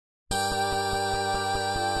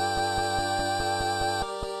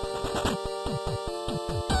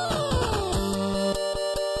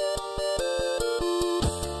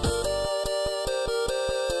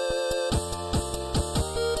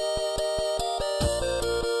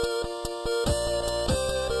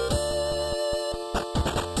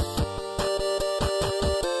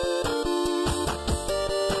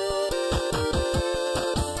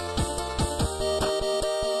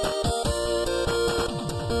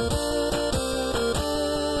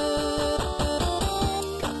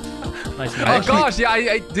Nice name. Oh gosh,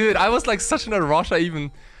 yeah, dude, I was like such in a rush.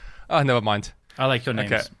 Oh, never mind. I like your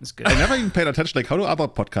names. Okay. It's good. I never even paid attention. Like, how do other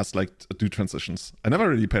podcasts like do transitions? I never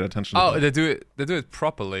really paid attention. Oh, to they do it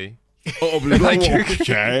properly. Oh,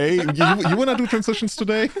 okay. You want to do transitions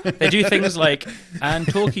today? They do things like, and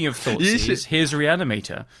talking of Thoughtseize, here's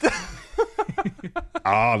Reanimator.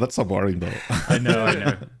 That's so boring though. I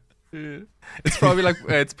know. It's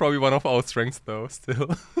probably one of our strengths though.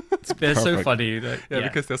 Still, They're so perfect. funny. That, yeah,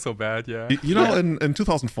 because they're so bad. Yeah. You know, in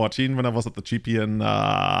 2014, when I was at the GP in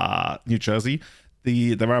New Jersey,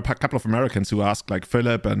 there were a couple of Americans who asked like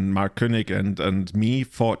Philip and Mark Koenig and me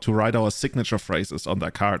to write our signature phrases on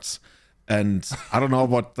their cards. And I don't know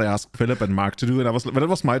what they asked Philip and Mark to do. And when it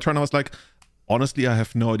was my turn, I was like, honestly, I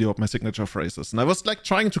have no idea what my signature phrase is. And I was like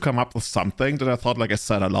trying to come up with something that I thought like I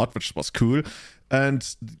said a lot, which was cool.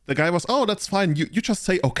 And the guy was, oh, that's fine. You just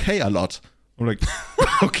say okay a lot. I'm like,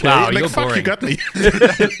 okay, wow, like you're fuck, boring. you got me.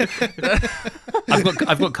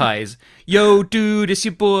 I've got Kai's. Yo, dude, it's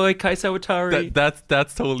your boy Kai Sawatari.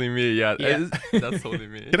 That's totally me. Yeah, Yeah. that's totally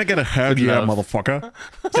me. Can I get a hell yeah, love. motherfucker?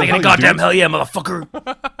 Can I get a goddamn hell yeah, motherfucker?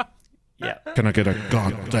 Yeah. Can I get a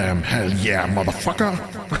goddamn hell yeah, motherfucker?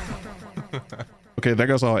 Okay, there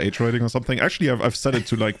goes our age rating or something. Actually, I've set it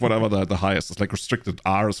to like whatever the highest is, like restricted.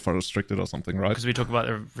 R is for restricted or something, right? Because we talk about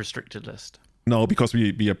the restricted list. No, because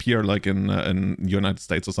we appear like in United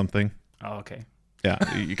States or something. Oh, okay. Yeah,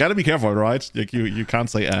 you gotta be careful, right? Like you can't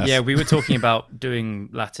say ass. Yeah, we were talking about doing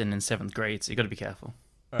Latin in 7th grade, so you got to be careful.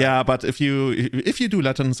 Yeah, but if you do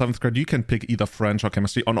Latin in 7th grade, you can pick either French or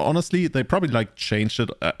chemistry. And honestly, they probably like changed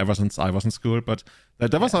it ever since I was in school. But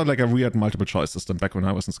there was like a weird multiple choice system back when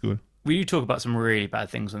I was in school. We do talk about some really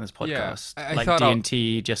bad things on this podcast, I like thought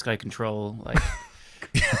D&T, Jeskai Control, like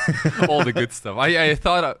all the good stuff. I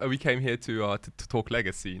thought we came here to talk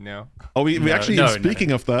legacy now. Oh, we actually, no, speaking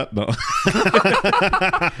of that, no.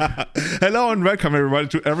 Hello and welcome everybody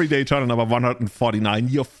to Everyday Channel number 149,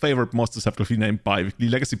 your favorite, most deceptively named bi-weekly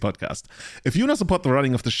legacy podcast. If you want to support the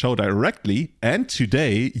running of the show directly, and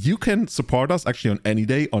today, you can support us actually on any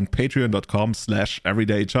day on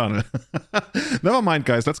patreon.com/everydaychannel. Never mind,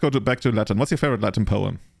 guys, let's go back to Latin. What's your favorite Latin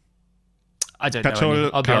poem? I don't know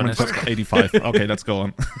any. I'll be Carmen honest. 85. Okay, let's go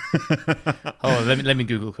on. Oh, let me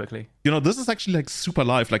Google quickly. You know, this is actually like super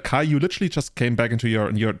live. Like Kai, you literally just came back into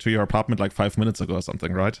your apartment like 5 minutes ago or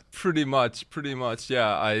something, right? Pretty much.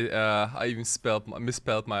 Yeah, I even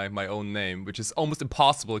misspelled my own name, which is almost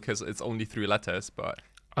impossible because it's only 3 letters. But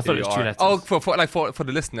I thought it was 2 letters. Oh, for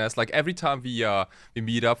the listeners, like every time we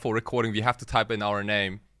meet up for recording, we have to type in our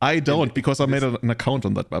name. I don't, because I made an account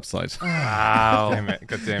on that website. Wow. Damn it!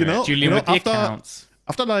 God damn You know, it! Julian with the accounts.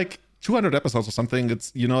 After like 200 episodes or something,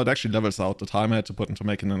 it actually levels out the time I had to put into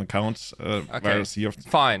making an account. Whereas here,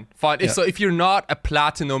 Fine. Yeah. So if you're not a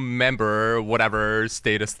platinum member, whatever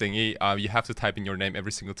status thingy, you have to type in your name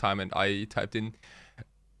every single time, and I typed in.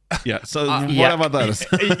 yeah. So whatever that is.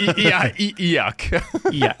 Yuck.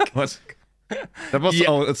 Yuck. What? That was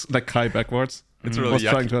it's like Kai backwards. It's I really was yucky.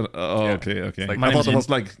 trying to. Oh, Yeah. okay. like- I thought it was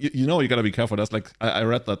like you gotta be careful. There's like I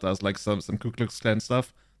read that there's like some Ku Klux Klan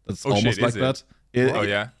stuff that's Oh, almost shit, like is that. Oh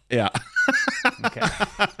yeah. Yeah. Okay.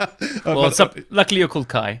 Well, luckily you're called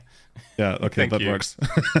Kai. Yeah. Okay, Thank that you. works.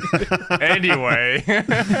 Anyway.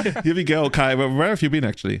 Here we go, Kai. Where have you been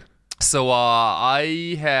actually? So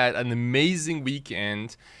I had an amazing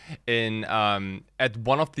weekend in at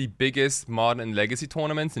one of the biggest modern and legacy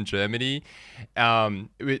tournaments in Germany,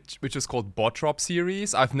 which is called Bottrop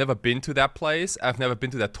Series. I've never been to that place. I've never been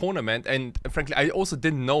to that tournament, and frankly, I also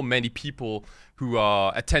didn't know many people who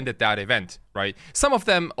attended that event. Right, some of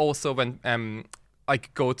them also went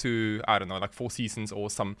like go to, I don't know, like Four Seasons or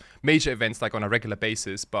some major events like on a regular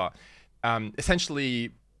basis, but essentially,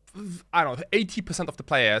 I don't know, 80% of the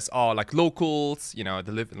players are like locals, you know,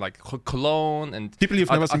 they live in like Cologne and People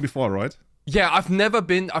you've never seen before, right? yeah, I've never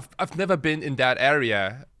been in that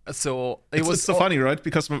area. So It's so funny, right?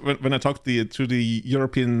 Because when I talked to the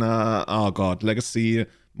European Legacy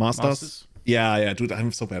Masters. Yeah, dude,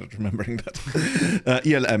 I'm so bad at remembering that.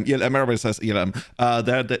 ELM, everybody says ELM.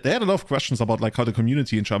 They had a lot of questions about like how the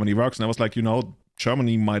community in Germany works, and I was like,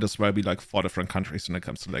 Germany might as well be like 4 different countries when it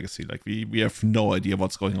comes to Legacy. Like we have no idea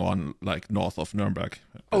what's going on like north of Nuremberg.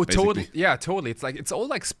 Oh, basically. totally. Yeah, totally. It's like it's all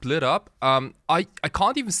like split up. I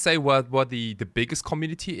can't even say what the biggest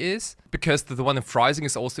community is, because the one in Freising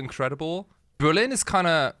is also incredible. Berlin is kind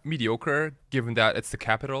of mediocre given that it's the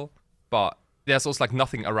capital, but there's also like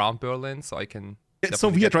nothing around Berlin, so I can. It's so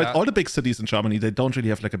weird, right? All the big cities in Germany, they don't really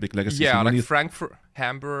have like a big legacy. Yeah, scene. like Frankfurt,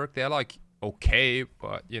 Hamburg, they're like okay,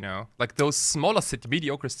 but like those smaller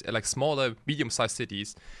like smaller, medium-sized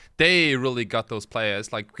cities, they really got those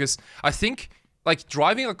players. Like, because I think like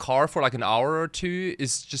driving a car for like an hour or two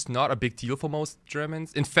is just not a big deal for most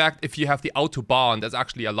Germans. In fact, if you have the Autobahn, that's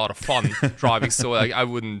actually a lot of fun driving. So like I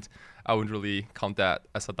wouldn't really count that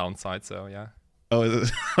as a downside. So yeah. Oh,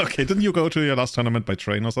 okay. Didn't you go to your last tournament by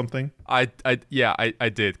train or something? I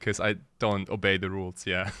did because I don't obey the rules.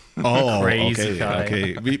 Yeah. Oh, Crazy okay. Kai.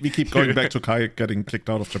 Okay. We keep going back to Kai getting kicked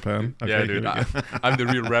out of Japan. Okay, Yeah, dude. I'm the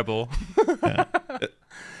real rebel. Yeah.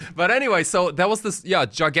 But anyway, so that was this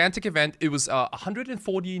gigantic event. It was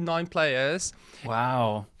 149 players.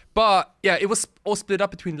 Wow. But yeah, it was all split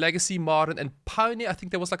up between Legacy, Modern, and Pioneer. I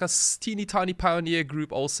think there was like a teeny tiny Pioneer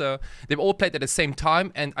group also. They all played at the same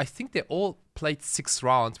time, and I think they all played 6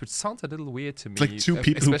 rounds, which sounds a little weird to me. It's like 2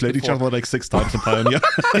 people who played each other like 6 times in Pioneer.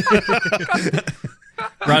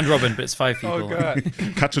 Round robin, but it's 5 people. Oh god.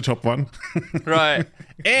 Cut to top 1. Right.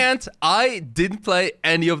 And I didn't play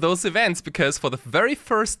any of those events because for the very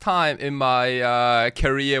first time in my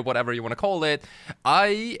career, whatever you want to call it,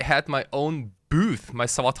 I had my own booth, my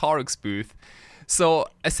Savatarix booth. So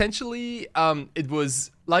essentially, it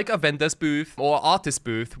was like a vendor's booth or artist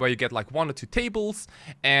booth where you get like 1 or 2 tables,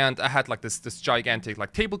 and I had like this gigantic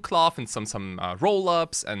like tablecloth and some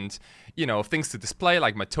roll-ups and things to display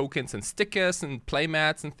like my tokens and stickers and play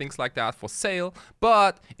mats and things like that for sale.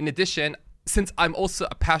 But in addition, since I'm also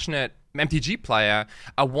a passionate MTG player,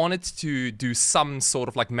 I wanted to do some sort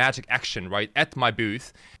of like magic action right at my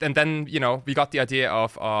booth, and then we got the idea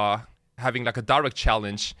of having like a direct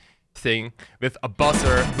challenge thing with a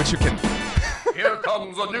buzzer, which you can. Here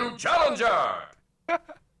comes a new challenger!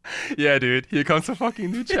 Yeah, dude, here comes a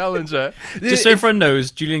fucking new challenger. Just so everyone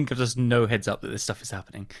knows, Julian gives us no heads up that this stuff is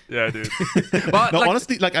happening. Yeah, dude. But, No,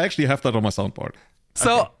 honestly, like I actually have that on my soundboard.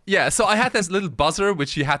 So I had this little buzzer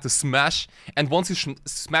which you had to smash, and once you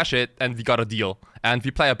smash it, and we got a deal. And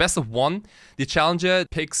we play a best of 1. The challenger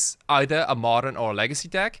picks either a modern or a legacy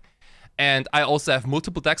deck, and I also have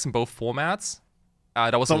multiple decks in both formats.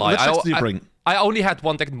 That was a lie. Which decks do you bring? I only had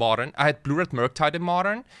 1 deck in Modern. I had Blue-Red Murktide in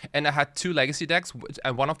Modern, and I had 2 Legacy decks,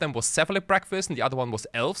 and one of them was Cephalic Breakfast, and the other one was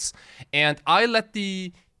Elves. And I let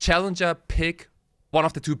the challenger pick one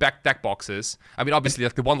of the 2 back deck boxes. I mean, obviously,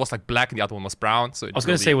 like the one was like black and the other one was brown. So I was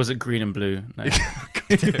going to say, was it green and blue? No.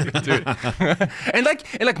 Dude. and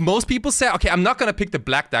like most people say, okay, I'm not gonna pick the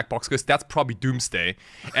black deck box because that's probably Doomsday.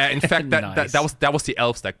 In fact, Nice. that was the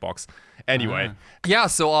Elves deck box. Anyway, yeah.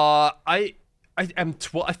 So I am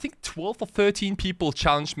 12. I think 12 or 13 people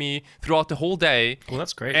challenged me throughout the whole day. Well,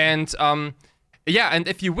 that's great. And and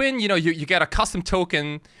if you win, you get a custom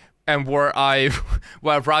token. And where I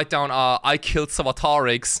write down I killed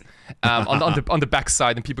Savatarix on the back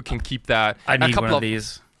side, and people can keep that. I need one of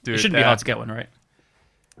these. Dude, It shouldn't be hard to get one, right?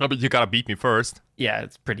 No, but you gotta beat me first. Yeah,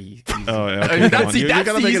 it's pretty easy. Oh, yeah. Okay, I mean, come on. You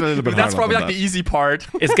gotta make it a little bit that's harder probably than like that. the easy part,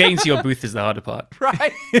 It's getting to your booth is the harder part.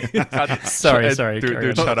 right? Sorry, Dude, carry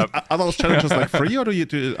on. shut up. Are those challenges like free, or do you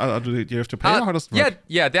have to pay? Or how does it work?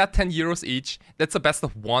 Yeah, they're 10 euros each. That's the best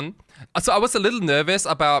of 1. So I was a little nervous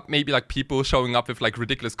about maybe like people showing up with like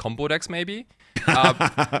ridiculous combo decks, maybe.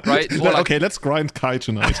 Right? Or, like, Okay, let's grind Kai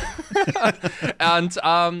tonight. And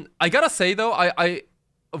I gotta say though, I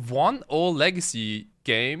won all Legacy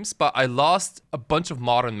games, but I lost a bunch of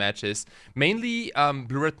Modern matches. Mainly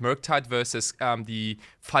Blue-Red Murktide versus the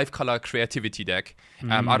 5-color Creativity deck.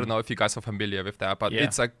 I don't know if you guys are familiar with that, but Yeah.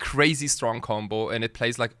 it's a crazy strong combo, and it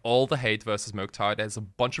plays like all the hate versus Murktide. There's a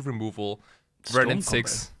bunch of removal. Strong Vernon combo.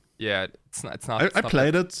 6. Yeah, it's not. I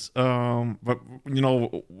played it, but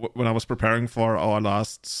when I was preparing for our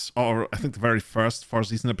last, or I think the very first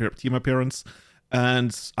 4-season team appearance,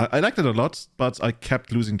 and I liked it a lot, but I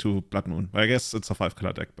kept losing to Blood Moon. I guess it's a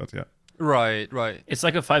 5-color deck, but yeah. Right. It's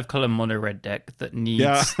like a 5-color mono red deck that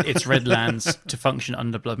needs its red lands to function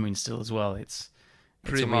under Blood Moon still as well. It's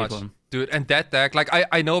Pretty a weird much, one. dude. And that deck, like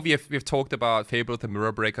I know we've talked about Fable the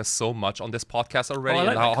Mirror Breaker so much on this podcast already, I like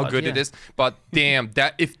and that how card, good it yeah. is. But damn,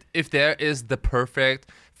 that if there is the perfect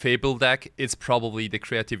Fable deck, it's probably the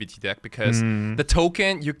Creativity deck, because the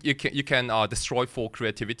token you can destroy for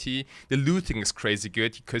Creativity. The looting is crazy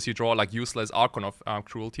good because you draw like useless Archon of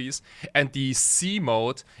Cruelties, and the C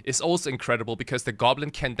mode is also incredible because the Goblin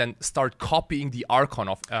can then start copying the Archon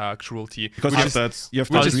of Cruelty. Because you have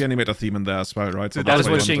that reanimator theme in there as well, right? So I was that's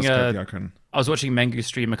why you want to watching, discard the Archon. I was watching Mengu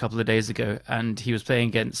stream a couple of days ago, and he was playing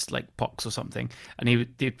against like Pox or something, and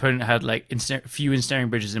the opponent had like few ensnaring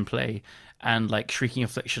bridges in play and like Shrieking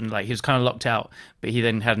Affliction. Like he was kind of locked out, but he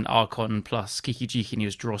then had an Archon plus Kiki Jiki, and he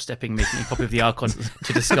was draw stepping, making a copy of the Archon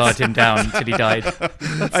to discard him down until he died.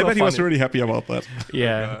 I bet he was really happy about that.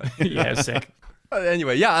 Yeah, yeah, sick.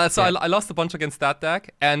 Anyway, yeah. So I lost a bunch against that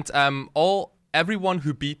deck, and all everyone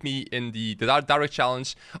who beat me in the direct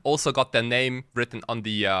challenge also got their name written on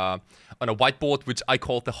the on a whiteboard, which I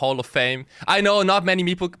called the Hall of Fame. I know not many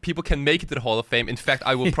people can make it to the Hall of Fame. In fact,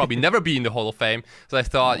 I will probably never be in the Hall of Fame. So I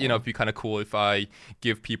thought, it'd be kind of cool if I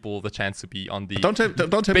give people the chance to be on the. Don't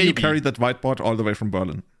tell me you carried that whiteboard all the way from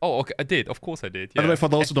Berlin. Oh, okay, I did. Of course, I did. By Yeah. the way, for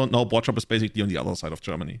those who don't know, Bottrop is basically on the other side of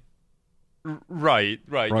Germany. Right,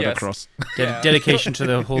 Right yes. across. Dedication to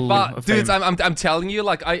the whole. But dudes, I'm telling you,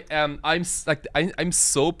 like I'm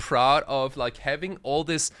so proud of like having all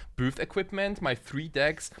this booth equipment, my 3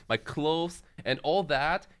 decks, my clothes, and all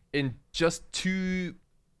that in just 2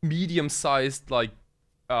 medium-sized like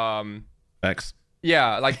X.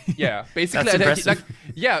 yeah, like yeah, basically That's impressive. like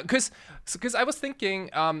yeah, because I was thinking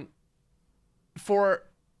for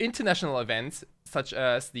international events such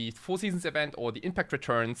as the Four Seasons event or the Impact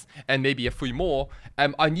Returns and maybe a few more,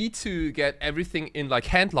 I need to get everything in like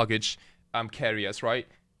hand luggage carriers, right?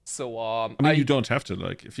 So I mean, you don't have to.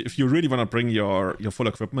 Like, if you really want to bring your full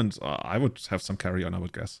equipment, I would have some carry-on, I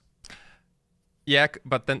would guess. yeah,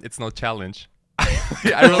 but then it's no challenge.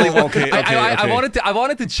 I really I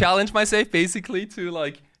wanted to challenge myself basically to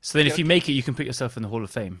like. So then, if you make it, you can put yourself in the Hall of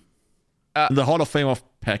Fame. In the Hall of Fame of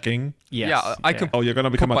packing. Yes. Yeah, I can. Oh, you're gonna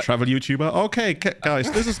become a travel YouTuber? Okay, guys,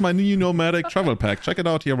 this is my new nomadic travel pack. Check it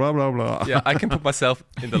out here. Blah blah blah. Yeah, I can put myself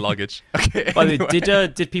in the luggage. Okay. By the anyway. way,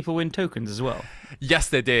 did people win tokens as well? Yes,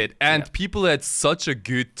 they did, and people had such a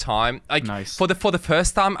good time. Like Nice. for the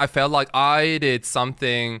first time, I felt like I did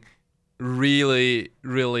something really,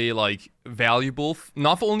 really like valuable,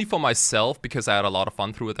 not only for myself because I had a lot of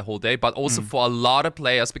fun through it the whole day, but also for a lot of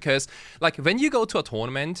players because like when you go to a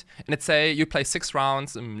tournament and let's say you play 6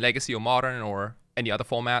 rounds in Legacy or Modern or any other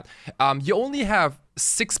format, you only have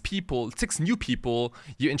 6 new people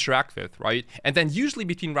you interact with, right? And then usually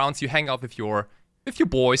between rounds you hang out with your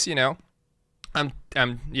boys,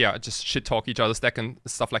 just shit talk each other's deck and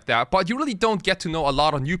stuff like that. But you really don't get to know a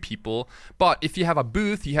lot of new people. But if you have a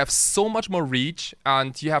booth, you have so much more reach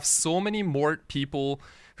and you have so many more people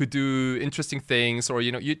who do interesting things, or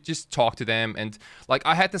you just talk to them. And like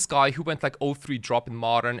I had this guy who went like 0-3 drop in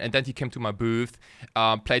Modern, and then he came to my booth,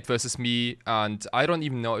 played versus me, and I don't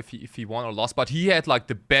even know if he won or lost, but he had like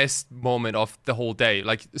the best moment of the whole day.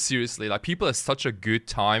 Like seriously, like people had such a good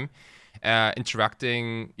time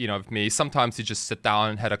interacting, with me. Sometimes you just sit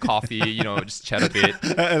down and had a coffee, just chat a bit.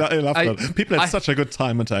 I love that. People had such a good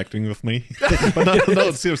time interacting with me. But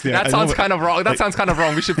no, seriously. That sounds kind of wrong. That sounds kind of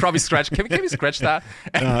wrong. We should probably scratch. Can we scratch that?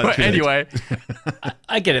 Anyway.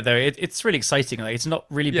 I get it though. It's really exciting. Like it's not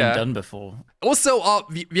really been done before. Also,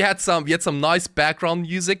 we had some nice background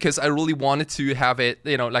music because I really wanted to have it,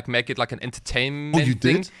 like make it like an entertainment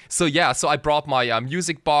thing. Did? So yeah, so I brought my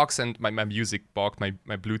music box and my music box, my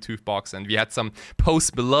Bluetooth box, and we had some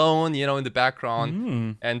Post Malone, in the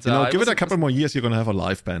background. And give it a couple more years, you're gonna have a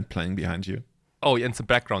live band playing behind you. Oh, and some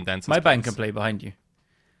background dancers. My band can play behind you.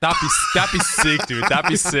 That'd be sick, dude. That'd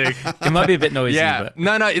be sick. It might be a bit noisy. Yeah, But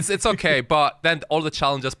no, it's okay. But then all the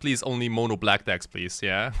challengers, please, only mono black decks, please.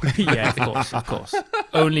 Yeah. yeah, of course.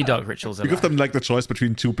 Only Dark Rituals. You give them like the choice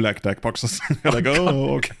between 2 black deck boxes. You're like,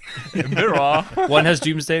 oh, okay. Mirror. One has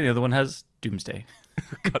Doomsday, and the other one has Doomsday.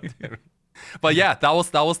 God damn it. But yeah, that was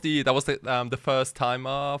the first time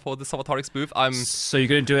for the Sabotaurix booth. So you're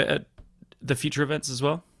going to do it at the future events as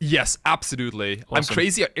well? Yes, absolutely. Awesome. I'm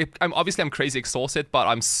crazy. I'm crazy exhausted, but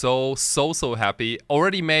I'm so happy.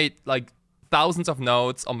 Already made like thousands of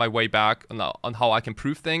notes on my way back on how I can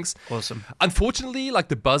prove things. Awesome. Unfortunately, like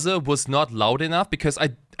the buzzer was not loud enough because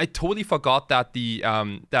I totally forgot that the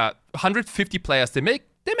that 150 players they make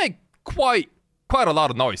quite a lot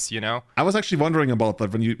of noise, I was actually wondering about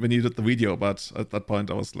that when you did the video, but at that point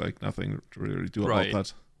I was like, nothing to really do about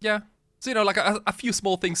that. Yeah. So like a few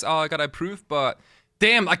small things I gotta improve, but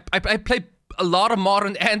damn, I played a lot of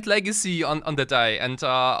Modern and Legacy on the day, and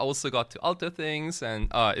I also got to alter things,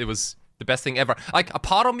 and it was the best thing ever. Like a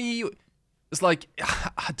part of me is like,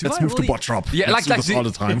 Let's move to Bottrop. Yeah, Let's do this all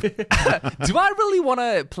the time. Do I really want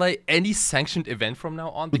to play any sanctioned event from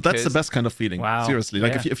now on? But that's the best kind of feeling. Wow. Seriously,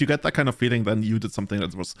 like if you get that kind of feeling, then you did something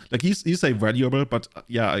that was like you say valuable, but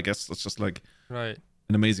I guess it's just like right.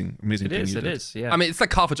 An amazing thing. It is. Yeah. I mean, it's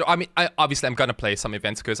like half a job. I mean, obviously I'm gonna play some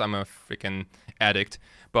events because I'm a freaking addict,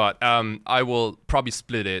 but I will probably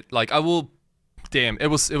split it. Like I will. Damn, it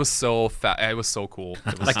was so fat. It was so cool.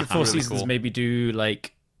 It was like at Four really Seasons, cool. maybe do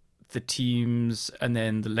like the teams and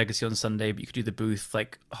then the Legacy on Sunday, but you could do the booth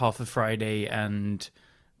like half of Friday and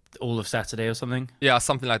all of Saturday or something. Yeah,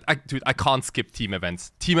 something like dude, I can't skip team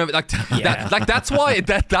events. Yeah. That's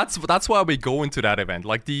why we go into that event.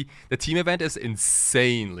 Like the team event is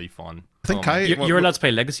insanely fun. I think Kai. You're allowed to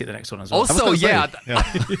play Legacy at the next one as well. Also, yeah,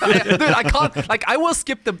 yeah. dude, I can't. Like, I will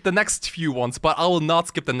skip the next few ones, but I will not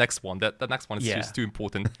skip the next one. The next one is just too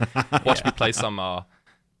important. Watch me play some. I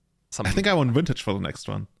think I want Vintage for the next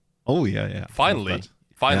one. Oh yeah. Finally.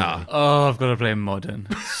 Yeah. Oh, I've got to play Modern.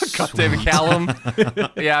 God damn it, Callum.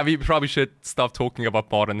 Yeah, we probably should stop talking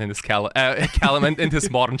about Modern in his Callum and his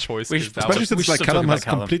Modern choice. Especially since like Callum has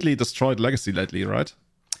completely destroyed Legacy lately, right?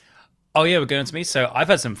 Oh yeah, we're going to me. So I've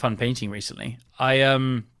had some fun painting recently.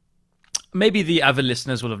 Maybe the avid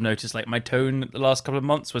listeners will have noticed like my tone the last couple of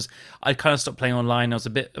months was I kind of stopped playing online. I was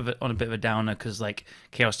on a bit of a downer because like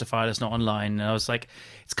Chaos Defiler's not online, and I was like,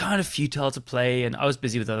 it's kind of futile to play, and I was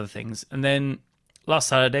busy with other things. And then last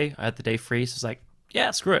Saturday I had the day free, so I was like,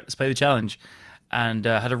 yeah, screw it, let's play the challenge. And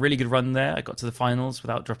had a really good run there. I got to the finals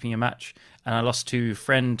without dropping a match, and I lost to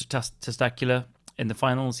friend Testacular in the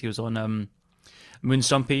finals. He was on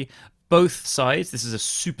Moonstompy. Both sides, this is a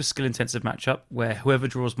super skill-intensive matchup where whoever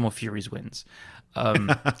draws more Furies wins.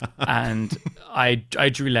 And I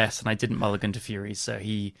drew less, and I didn't mulligan to Furies, so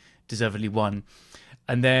he deservedly won.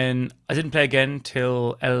 And then I didn't play again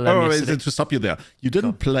till LLM yesterday. To stop you there. You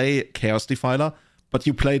didn't play Chaos Defiler, but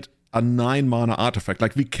you played a 9-mana artifact.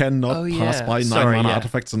 Like, we cannot pass by 9-mana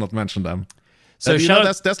artifacts and not mention them. So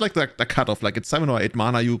there's like the cutoff. Like, it's 7 or 8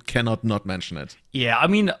 mana, you cannot not mention it. Yeah, I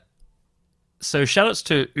mean... So shoutouts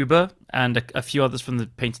to Uber and a few others from the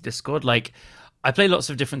Painter Discord. Like, I play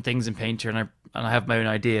lots of different things in Painter, and I have my own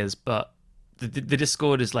ideas, but the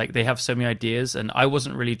Discord is like, they have so many ideas, and I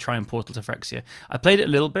wasn't really trying Portal to Phyrexia. I played it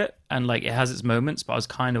a little bit, and like it has its moments, but I was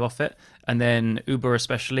kind of off it. And then Uber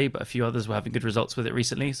especially, but a few others were having good results with it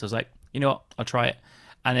recently, so I was like, you know what, I'll try it.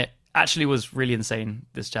 And it actually was really insane,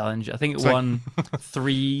 this challenge. I think it won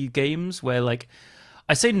 3 games where like,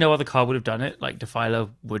 I say no other card would have done it, like Defiler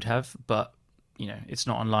would have, but you know, it's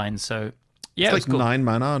not online, so yeah, it's like 9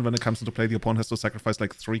 mana, and when it comes into play, the opponent has to sacrifice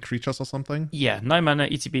like 3 creatures or something. Yeah, 9 mana,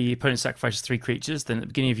 ETB, opponent sacrifices 3 creatures, then at the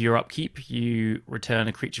beginning of your upkeep, you return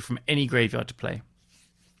a creature from any graveyard to play.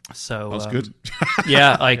 So that's good.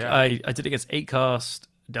 Yeah, like I did it against 8cast,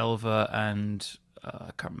 Delver, and I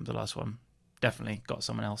can't remember the last one. Definitely got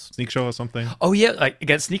someone else. Sneak Show or something. Oh yeah, like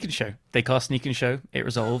against Sneak and Show. They cast Sneak and Show. It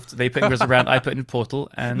resolved. They put in Grizzlebrand. I put in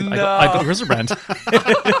Portal, and I got Grizzlebrand.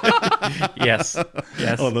 Yes.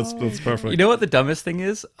 Oh, that's perfect. You know what the dumbest thing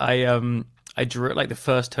is? I drew it like the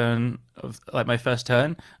first turn of like my first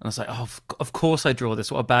turn, and I was like, oh, of course I draw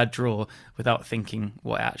this. What a bad draw, without thinking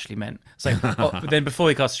what it actually meant. It's like, but then before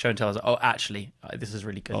he cast Show and Tell, I was like, oh, actually, this is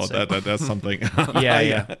really good. Oh, so, that's something.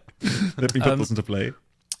 Yeah. Let me put this into play.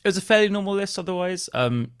 It was a fairly normal list otherwise.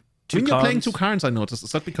 When you're playing 2 cards, I noticed.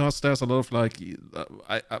 Is that because there's a lot of like,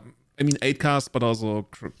 I mean 8cast, but also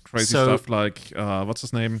crazy stuff like what's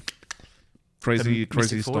his name? Crazy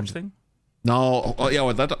stuff thing. No,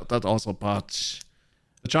 well, that also, but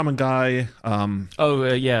the German guy.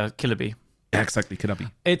 Killer Bee. Yeah, exactly, Killer Bee.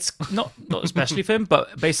 It's not especially for him,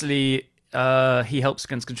 but basically he helps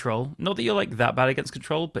against control. Not that you're like that bad against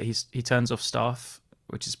control, but he turns off staff,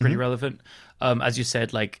 which is pretty relevant. As you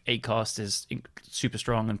said, like 8cast is super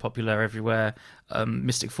strong and popular everywhere.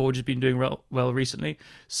 Mystic Forge has been doing well recently.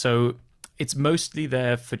 So it's mostly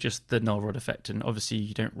there for just the Null Rod effect. And obviously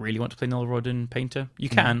you don't really want to play Null Rod in Painter. You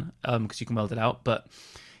can, because you can weld it out. But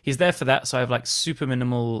he's there for that. So I have like super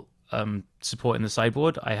minimal support in the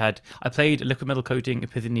sideboard. I played a Liquid Metal Coating, a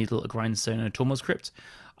Pithing Needle, a Grindstone, and a Tormod's Crypt.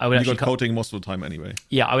 You got coating most of the time anyway.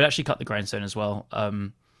 Yeah, I would actually cut the Grindstone as well.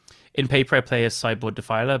 In paper, I play a sideboard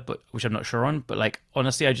Defiler, which I'm not sure on. But like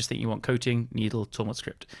honestly, I just think you want Coating, Needle, Tormod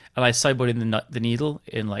Script, and I sideboard in the Needle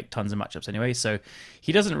in like tons of matchups anyway. So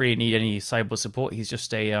he doesn't really need any sideboard support. He's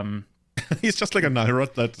just a he's just like a Null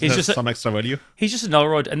Rod that has some extra value. He's just a Null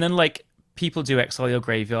Rod, and then like people do exile your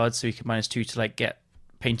graveyard, so you can -2 to like get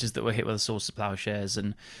painters that were hit with a Source of Plowshares,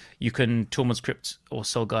 and you can Tormod Script or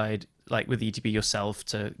Soul Guide like with ETB yourself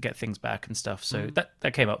to get things back and stuff. So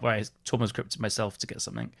that came up where I Tormod Scripted myself to get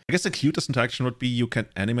something. I guess the cutest interaction would be you can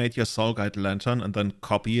animate your Soul Guide Lantern and then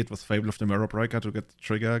copy it with Fable of the Mirror Breaker to get the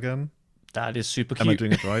trigger again. That is super cute. Am I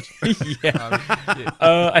doing it right? Yeah.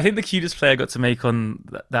 I think the cutest play I got to make on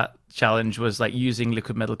that challenge was like using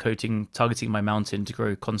Liquid Metal Coating, targeting my mountain to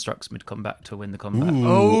grow constructs mid-combat to win the combat.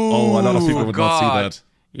 Oh, a lot of people would not see that.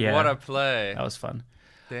 Yeah, what a play. That was fun.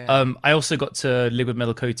 Damn. I also got to Liquid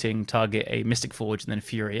Metal Coating, target a Mystic Forge, and then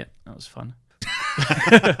Fury it. That was fun.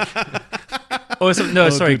 It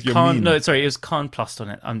was Khan Plus on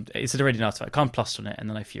it. It's already an artifact. Khan Plus on it, and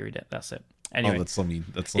then I Furied it. That's it. Anyway. Oh, that's so mean.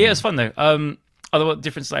 It was fun though. Other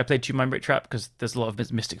difference, I played 2 Mind Break Trap because there's a lot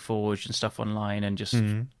of Mystic Forge and stuff online and just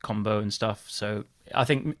combo and stuff. So I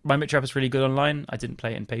think Mind Break Trap is really good online. I didn't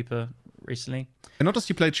play it in paper. recently. I noticed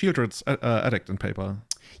you played Shieldred's Addict in paper.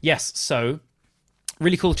 Yes, so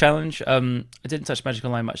really cool challenge. I didn't touch Magic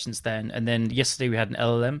Online much since then, and then yesterday we had an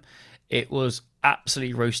LLM. It was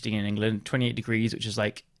absolutely roasting in England, 28 degrees, which is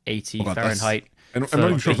like 80 Fahrenheit. I'm not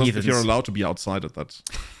even sure if you're allowed to be outside at that.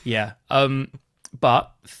 Yeah.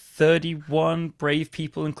 But 31 brave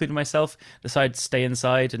people, including myself, decided to stay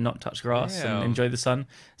inside and not touch grass and enjoy the sun.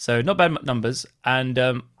 So not bad numbers. And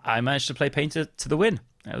I managed to play Painter to the win.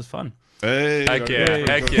 That was fun. Hey, Heck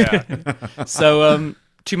yeah. So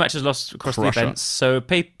 2 matches lost across the events. So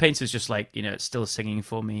Painter's just like, it's still singing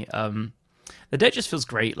for me. The deck just feels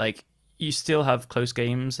great. Like, you still have close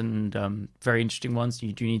games and very interesting ones.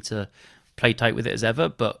 You do need to play tight with it as ever.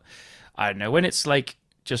 But I don't know, when it's like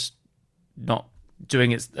just not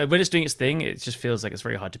doing when it's doing its thing, it just feels like it's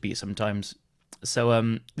very hard to beat sometimes. So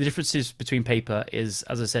the differences between paper is,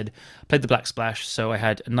 as I said, I played the Black Splash, so I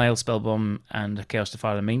had a Nile Spellbomb and a Chaos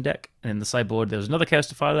Defiler main deck, and in the sideboard there was another Chaos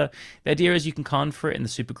Defiler. The idea is you can Karn for it in the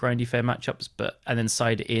super grindy fair matchups, and then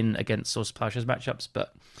side in against Source Plowshares matchups,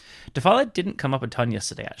 but Defiler didn't come up a ton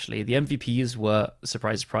yesterday, actually. The MVPs were,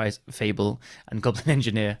 surprise, Fable and Goblin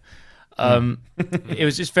Engineer. It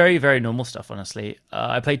was just very, very normal stuff, honestly.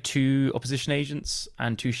 I played 2 Opposition Agents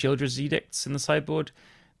and 2 Shieldred's Edicts in the sideboard.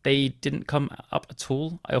 They didn't come up at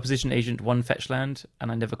all. I Opposition Agent 1 Fetch Land,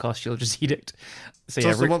 and I never cast Shieldred's Edict. So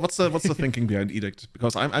what's the thinking behind Edict?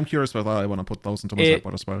 Because I'm curious whether I want to put those into my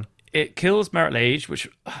sideboard as well. It kills Merit Lage, which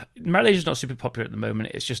Merit Lage is not super popular at the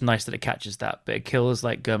moment. It's just nice that it catches that, but it kills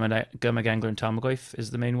like Gurmagangler and Tarmogoyf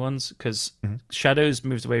is the main ones, because Shadows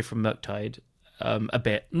moves away from Murktide a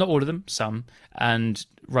bit, not all of them, some, and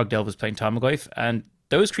Rugdelve was playing Tarmogoyf, and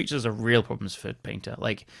those creatures are real problems for Painter.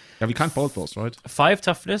 Like, we can't bolt those, right? 5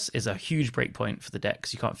 toughness is a huge breakpoint for the deck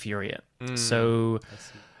because you can't Fury it. So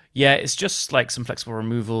yeah, it's just like some flexible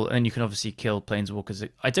removal, and you can obviously kill Planeswalkers.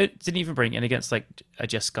 I didn't even bring it in against like a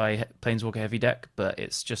Jeskai Planeswalker heavy deck, but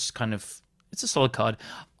it's just kind of, it's a solid card.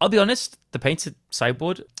 I'll be honest, the Painted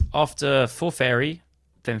sideboard, after 4 Fairy,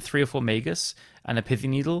 then 3 or 4 Magus, and a Pithy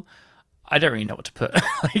Needle, I don't really know what to put.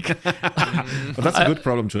 But that's a good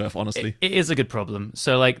problem to have, honestly. It is a good problem.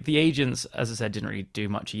 So, like, the agents, as I said, didn't really do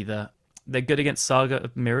much either. They're good against Saga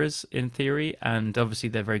of Mirrors, in theory, and obviously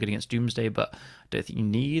they're very good against Doomsday, but I don't think you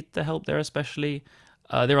need the help there, especially.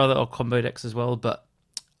 There are other combo decks as well, but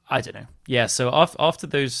I don't know. Yeah, so after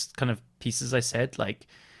those kind of pieces I said, like,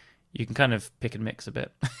 you can kind of pick and mix a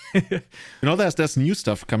bit. There's new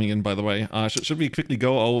stuff coming in, by the way. Should we quickly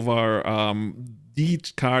go over the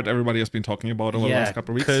card everybody has been talking about over the last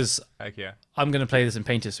couple of weeks? Because I'm going to play this in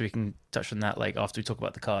Painter, so we can touch on that like after we talk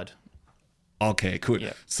about the card. Okay, cool.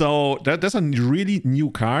 Yeah. So there's a really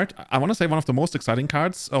new card. I want to say one of the most exciting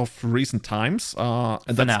cards of recent times.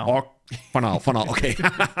 And for now. For now, okay.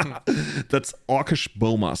 That's Orcish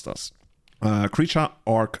Bowmasters. Creature,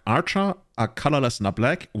 Orc Archer, a colorless and a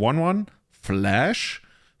black, 1/1, flash.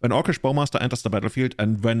 When Orcish Bowmaster enters the battlefield,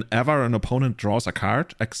 and whenever an opponent draws a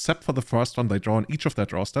card, except for the first one they draw on each of their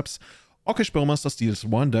draw steps, Orcish Bowmaster deals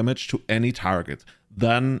 1 damage to any target.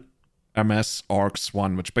 Then amass Orcs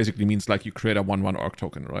 1, which basically means like you create a 1/1 Orc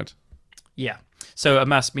token, right? Yeah. So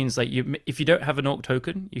amass means like if you don't have an Orc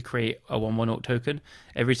token, you create a 1/1 Orc token.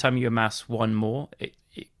 Every time you amass 1 more, it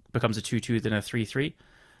becomes a 2/2, then a 3/3.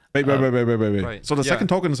 Wait. Right. So the second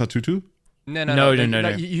token is a 2/2? No.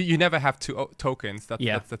 You never have 2 tokens.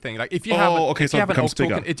 That's the thing. Like if you have an Oak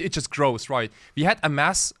token, it just grows, right? We had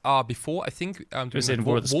Amass before, I think. It was in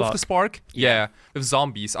Wolf the Spark. Yeah, with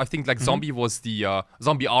zombies. I think like zombie was the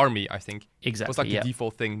zombie army. I think exactly. It was like the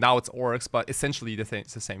default thing. Now it's orcs, but essentially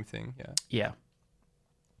it's the same thing. Yeah.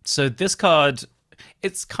 So this card,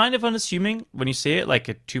 it's kind of unassuming when you see it, like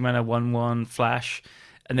a 2-mana 1/1 flash,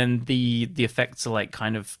 and then the effects are like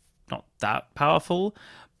kind of not that powerful.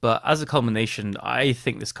 But as a culmination, I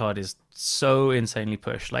think this card is so insanely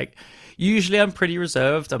pushed. Like, usually I'm pretty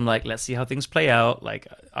reserved. I'm like, let's see how things play out. Like,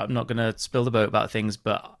 I'm not going to spill the boat about things,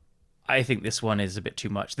 but I think this one is a bit too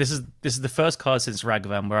much. This is the first card since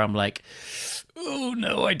Ragavan where I'm like, oh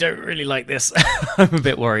no, I don't really like this. I'm a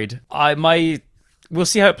bit worried. We'll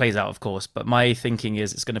see how it plays out, of course, but my thinking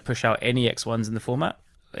is it's going to push out any X1s in the format.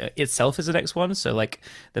 Itself is an X1, so like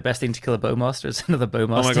the best thing to kill a Bowmaster is another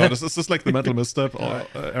Bowmaster. Oh my god, is this like the Mental Misstep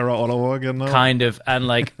era all over again now? Kind of, and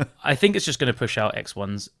like I think it's just going to push out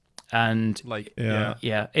X1s, and like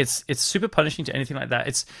it's super punishing to anything like that.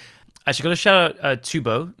 It's actually got to shout out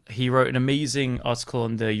Tubo. He wrote an amazing article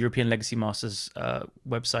on the European Legacy Masters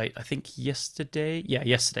website, I think yesterday. Yeah,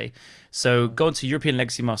 yesterday. So go on to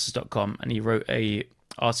EuropeanLegacyMasters.com, and he wrote a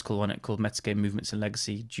article on it called Metagame Movements in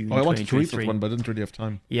Legacy, June 2023. I wanted to read this one, but I didn't really have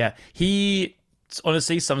time. Yeah, he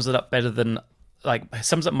honestly sums it up better than like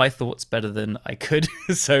sums up my thoughts better than I could.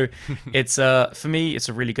 So it's for me, it's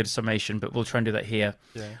a really good summation, but we'll try and do that here.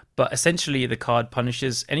 Yeah. But essentially, the card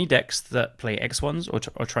punishes any decks that play X1s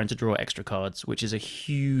or trying to draw extra cards, which is a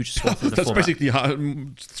huge swath of the That's format. basically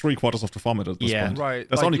 3/4 of the format at this point. Right.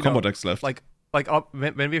 There's like, only you combo know, decks left. Like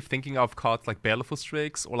when we're thinking of cards like Baleful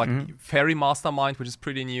Strix or like Fairy Mastermind, which is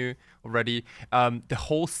pretty new already, the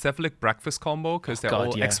whole Cephalic Breakfast combo, because they're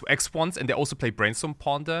all X1s and they also play Brainstorm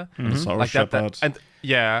Ponder. Sorrow Like Shepherd. and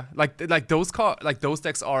yeah, like those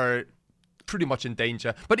decks are pretty much in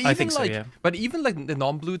danger. But even think so, yeah. but even like the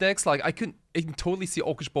non-blue decks, like I can totally see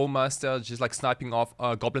Orcish Bowmaster just like sniping off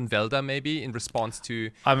Goblin Velda maybe in response to.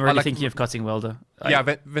 I'm already like, thinking of cutting Welder.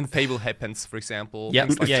 Yeah, when Fable happens, for example. Yeah,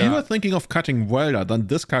 things If like yeah, that. you are thinking of cutting Welder, then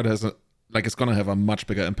this card has it's gonna have a much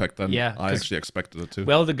bigger impact than Yeah, I 'cause actually expected it to.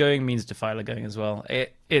 Welder going means Defiler going as well.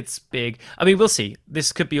 It's big. I mean, we'll see.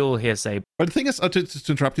 This could be all hearsay. But the thing is, to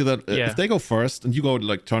interrupt you, that Yeah. if they go first and you go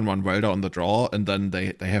like turn 1 Welder on the draw, and then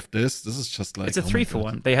they have this is just like It's a oh my 3-for-1.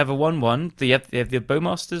 God. They have a 1/1. They have the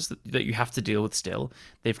Bowmasters that you have to deal with still.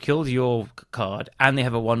 They've killed your card, and they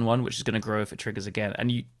have a 1/1 which is going to grow if it triggers again. And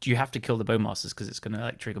you have to kill the Bowmasters because it's going to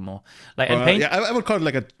like trigger more. Like and pain. Yeah, I would call it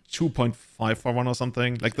like a 2.5 for 1 or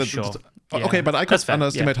something. Like that. Sure. Yeah. Okay, but I could That's fair,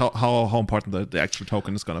 underestimate how important the actual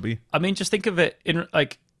token is gonna be. I mean, just think of it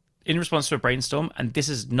in response to a brainstorm, and this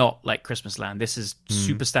is not like Christmas Land. This is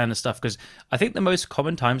super standard stuff because I think the most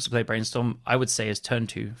common times to play brainstorm, I would say, is turn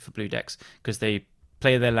 2 for blue decks because they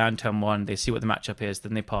play their land turn 1, they see what the matchup is,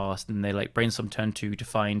 then they pass, then they like brainstorm turn 2 to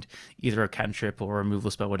find either a cantrip or a removal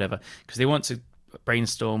spell, whatever, because they want to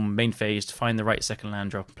brainstorm main phase to find the right second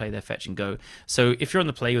land drop, play their fetch and go. So if you're on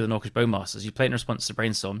the play with an Orcish Bowmasters, you play in response to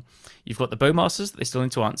brainstorm, you've got the Bowmasters that they still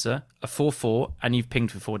need to answer, a 4/4, and you've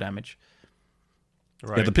pinged for 4 damage.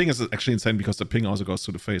 Right. Yeah, the ping is actually insane because the ping also goes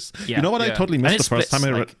to the face. Yeah. You know what I Yeah. totally And missed it the first splits, time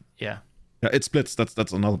I read? like, yeah. Yeah, it splits.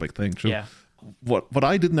 That's another big thing, true. Yeah. What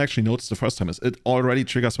I didn't actually notice the first time is it already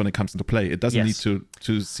triggers when it comes into play. It doesn't Yes. need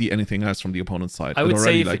to see anything else from the opponent's side. I would it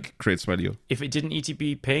say already if creates value. If it didn't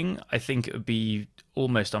ETB ping, I think it would be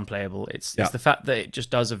almost unplayable. It's Yeah. the fact that it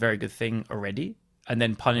just does a very good thing already and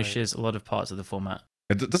then punishes a lot of parts of the format.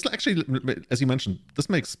 This actually, as you mentioned, this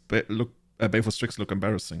makes Baleful Strix look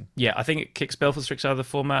embarrassing. Yeah, I think it kicks Baleful Strix out of the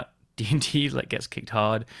format. D&D like gets kicked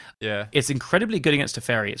hard. Yeah. It's incredibly good against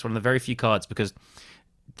Teferi. It's one of the very few cards because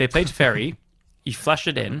they play Teferi, you flash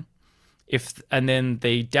it in, and then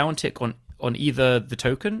they down tick on either the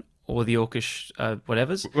token or the Orcish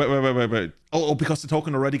whatever's. Wait. Oh, because the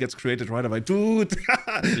token already gets created right away. Dude!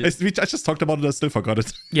 I just talked about it, I still forgot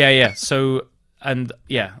it. Yeah. So, and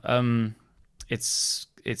yeah, it's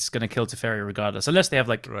going to kill Teferi regardless, unless they have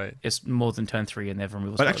like Right. it's more than turn 3 and they have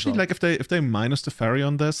removal. But spell as actually, well. like if they minus the fairy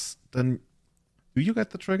on this, then do you get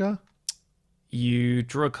the trigger? You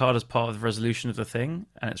draw a card as part of the resolution of the thing,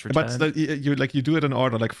 and it's But returned. you do it in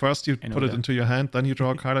order. Like first you In put it order. into your hand, then you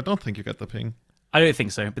draw a card. I don't think you get the ping. I don't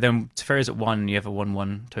think so. But then Teferi's at 1, and you have a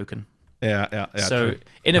 1/1 token. Yeah. So True.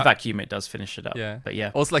 in a vacuum, it does finish it up. Yeah. But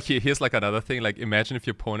yeah. Also, like here's like another thing. Like imagine if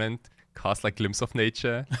your opponent casts like Glimpse of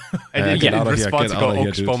Nature, and then get in out of here, response get you out go of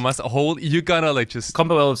here, Orcish dude. Bowmaster. You're gonna like just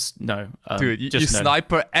Combo elves, no. dude. You just no.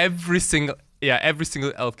 sniper every single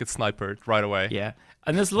elf gets sniped right away. Yeah.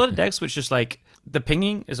 And there's a lot of decks which just like the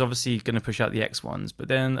pinging is obviously going to push out the X ones, but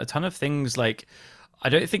then a ton of things like I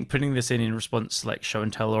don't think putting this in response to like Show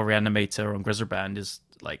and Tell or Reanimator on Grizzlebrand is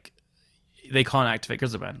like they can't activate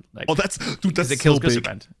Grizzlebrand. Like, Oh, that's because it so kills big.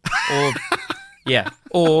 Grizzlebrand. Or yeah,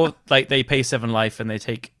 or like they pay 7 life and they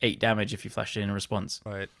take 8 damage if you flash it in response.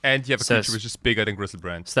 Right. And you have a So creature it's- which is bigger than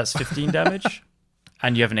Grizzlebrand. So that's 15 damage,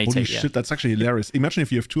 and you have an 8/8. Holy Yeah. shit, that's actually hilarious. Imagine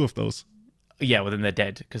if you have 2 of those. Yeah, well then they're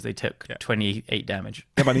dead because they took Yeah. 28 damage.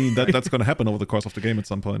 Yeah, but I mean that's going to happen over the course of the game at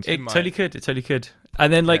some point. It might. totally could. It totally could.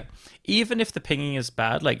 And then, like, even if the pinging is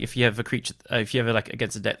bad, like, if you have a creature, if you have like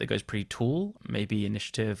against a deck that goes pretty tall, maybe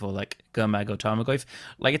Initiative or like Gurmag or Tarmogoyf,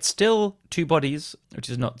 like, it's still 2 bodies, which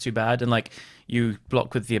is not too bad. And like, you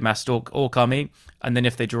block with the Amassed Orc Army, and then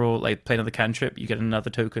if they draw, like, play another cantrip, you get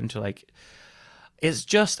another token to like. It's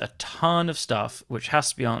just a ton of stuff which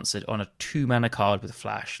has to be answered on a 2-mana card with a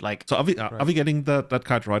flash. Like, So are we getting that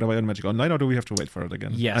card right away on Magic Online, or do we have to wait for it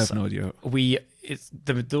again? yes, I have no idea. it's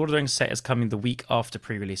the Lord of the Rings set is coming the week after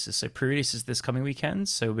pre-releases. So pre-release is this coming weekend.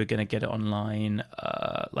 So we're gonna get it online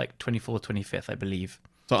like 24th, 25th, I believe.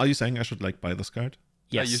 So are you saying I should like buy this card?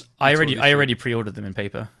 Yes, you I totally already pre-ordered them in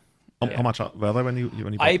paper. How much were they when you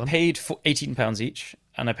bought I them? paid for £18 each,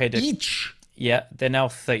 and I paid Each? Yeah, they're now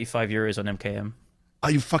 €35 on MKM. Are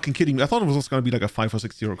you fucking kidding me? I thought it was just going to be like a 5 or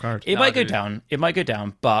 6 euro card. It No, might go dude. down. It might go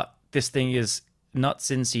down, but this thing is nuts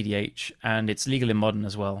in CDH, and it's legal in Modern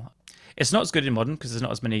as well. It's not as good in Modern because there's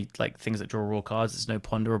not as many like things that draw raw cards. There's no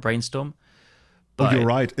Ponder or Brainstorm. Oh, But you're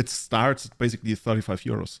right. It starts at basically 35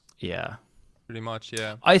 euros. yeah. Pretty much,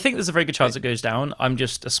 yeah. I think there's a very good chance it goes down. I'm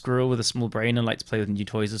just a squirrel with a small brain and like to play with new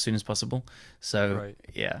toys as soon as possible. So Right.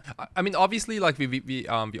 yeah. I mean, obviously, like we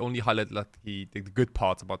only highlight like the good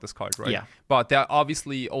parts about this card, right? Yeah. But there are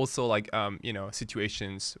obviously also like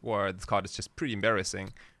situations where this card is just pretty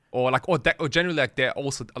embarrassing, or generally like there are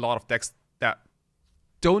also a lot of decks that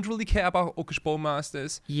don't really care about Orcish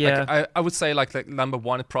Bowmasters. Yeah. Like, I would say like number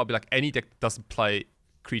one is probably like any deck that doesn't play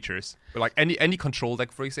creatures, but like any control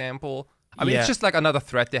deck, for example. I mean, Yeah. it's just like another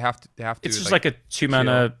threat they have to. It's just like a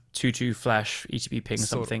 2-mana 2/2 flash ETB ping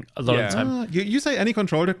Sort of. something a lot of the Yeah. time. You say any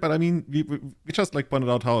control deck, but I mean, we just like pointed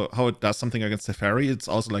out how it does something against Teferi. It's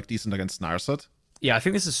also like decent against Narset. Yeah, I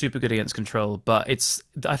think this is super good against control, but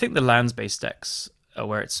I think the lands based decks are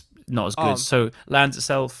where it's not as good. So lands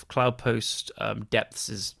itself, Cloud Post, depths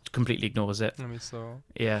is completely ignores it. Let me so.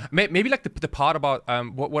 Yeah. Maybe like the part about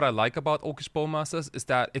what I like about Orcish Bowmasters is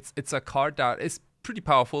that it's a card that is pretty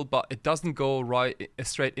powerful, but it doesn't go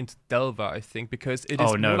straight into Delver, I think, because it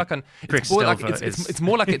is more like an it's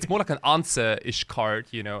more like an answer-ish card,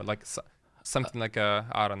 you know, like something like a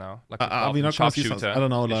I don't know, like Are we not going to see sharpshooter. I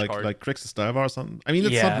don't know, card. like Grixis Delver or something? I mean,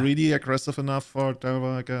 it's Yeah. not really aggressive enough for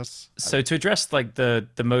Delver, I guess. So to address like the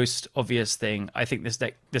most obvious thing, I think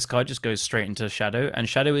this card just goes straight into Shadow, and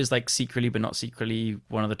Shadow is like secretly but not secretly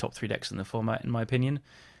one of the top 3 decks in the format, in my opinion.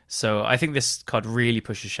 So I think this card really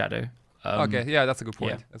pushes Shadow. Okay, yeah, that's a good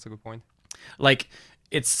point. yeah. That's a good point. Like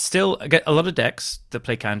it's still a lot of decks that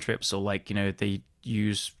play cantrips or like they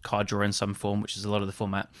use card draw in some form, which is a lot of the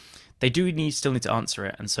format. They still need to answer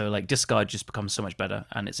it, and so like discard just becomes so much better,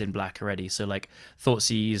 and it's in black already. So like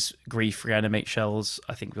Thoughtseize, Grief, Reanimate Shells,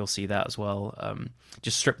 I think we'll see that as well.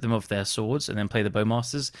 Just strip them of their swords and then play the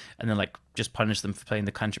Bowmasters, and then like just punish them for playing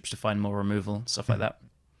the cantrips to find more removal, stuff like that.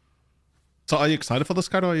 So are you excited for this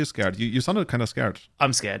card or are you scared? You sounded kind of scared.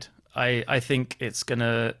 I'm scared. I think it's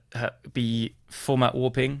gonna be format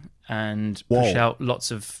warping and push out lots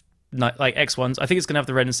of like X1s. I think it's gonna have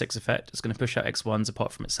the red and 6 effect. It's gonna push out X1s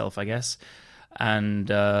apart from itself, I guess. And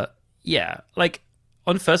yeah, like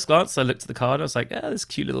on first glance, I looked at the card. I was like, this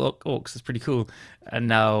cute little orcs is pretty cool. And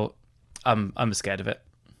now I'm scared of it.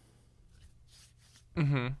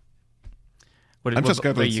 Mm-hmm. I'm just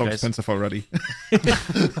scared that it's so expensive already.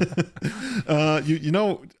 I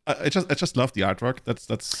just love the artwork.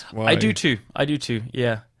 That's why I do too.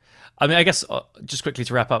 Yeah. I mean, I guess just quickly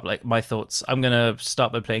to wrap up, like my thoughts. I'm gonna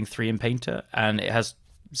start by playing 3 in Painter, and it has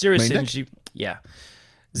 0 Main synergy. deck? Yeah,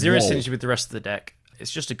 0 Whoa. synergy with the rest of the deck. It's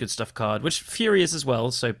just a good stuff card, which Fury is as well.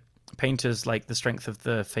 So Painter's like the strength of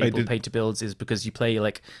the Fable Painter builds is because you play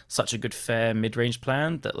like such a good fair mid-range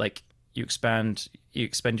plan that like you expend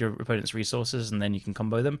your opponent's resources and then you can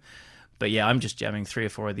combo them. But yeah, I'm just jamming 3 or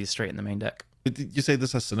 4 of these straight in the main deck. Did you say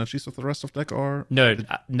this has synergies with the rest of the deck, or No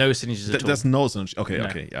synergies at all. there's no synergy? Okay, No.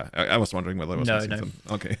 okay, yeah. I was wondering whether I was missing some.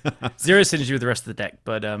 Okay. 0 synergy with the rest of the deck,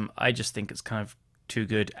 but I just think it's kind of too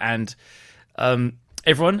good. And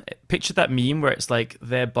everyone, picture that meme where it's like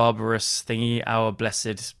their barbarous thingy, our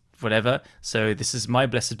blessed whatever. So this is my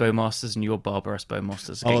blessed Bowmasters and your barbarous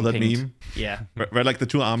Bowmasters. Oh, that pinged. meme? Yeah. where like the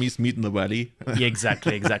two armies meet in the valley. Yeah,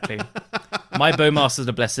 exactly. My Bowmasters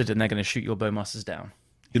are blessed and they're going to shoot your Bowmasters down.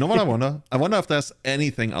 You know what I wonder? I wonder if there's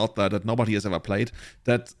anything out there that nobody has ever played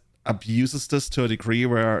that abuses this to a degree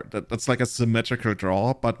where that's like a symmetrical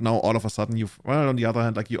draw, but now all of a sudden on the other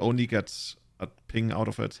hand, like you only get a ping out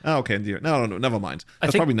of it. Oh, okay, no, never mind.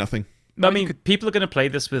 That's probably nothing. I mean, people are going to play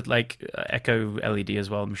this with like Echo LED as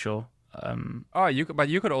well, I'm sure. You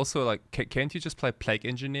could also like, can't you just play Plague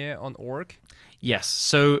Engineer on Orc? Yes,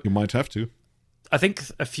 so You might have to. I think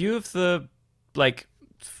a few of the like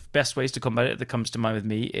best ways to combat it that comes to mind with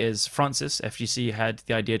me is Francis FGC had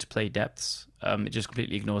the idea to play depths. It just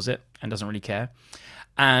completely ignores it and doesn't really care.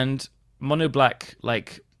 And mono black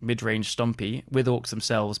like mid-range Stompy with orcs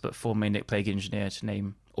themselves, but 4 main deck Plague Engineer to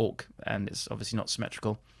name orc, and it's obviously not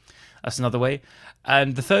symmetrical. That's another way.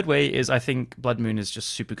 And the third way is I think Blood Moon is just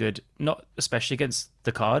super good, not especially against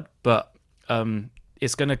the card, but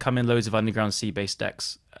it's going to come in loads of Underground Sea based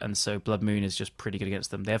decks, and so Blood Moon is just pretty good against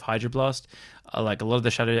them. They have Hydroblast. Like a lot of the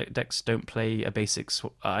Shadow decks don't play a basic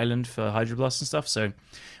island for Hydroblast and stuff, so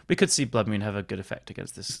we could see Blood Moon have a good effect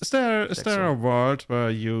against this. Is there a world where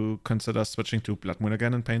you consider switching to Blood Moon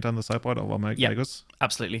again and paint on the sideboard over Magus?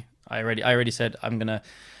 Absolutely. I already said I'm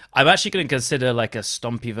actually going to consider like a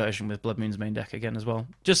Stompy version with Blood Moon's main deck again as well.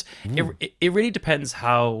 Just it really depends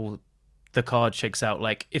how the card shakes out.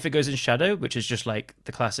 Like if it goes in Shadow, which is just like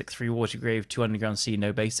the classic 3 Watergrave, 2 Underground Sea,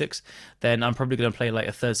 no basics, then I'm probably going to play like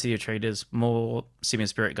a third City of Traders, more Simian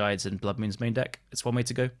Spirit Guides, and Blood Moon's main deck. It's one way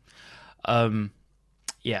to go.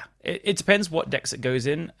 Yeah, it depends what decks it goes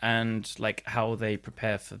in and like how they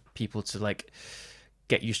prepare for people to like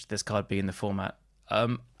get used to this card being the format.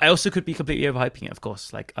 I also could be completely overhyping it, of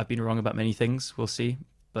course. Like I've been wrong about many things. We'll see,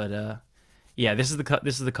 but yeah, this is the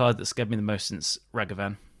card that scared me the most since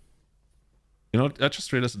Ragavan. You know, I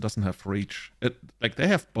just realized it doesn't have reach. Like they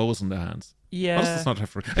have bows in their hands. Yeah. Bows does not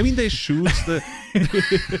have reach. I mean, they shoot the.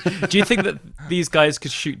 Do you think that these guys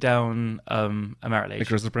could shoot down a Marit Lage? Like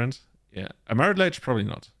Grizzlebrand? Yeah. A Marit Lage, probably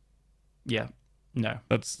not. Yeah. No.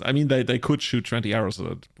 I mean, they could shoot 20 arrows, so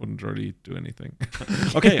it wouldn't really do anything.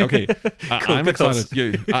 Okay. Cool, I'm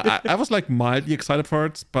excited. I was like mildly excited for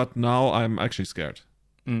it, but now I'm actually scared.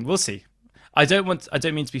 We'll see. I don't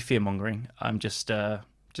mean to be fear mongering. I'm just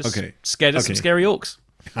okay. scared of some scary orcs.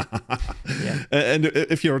 Yeah. And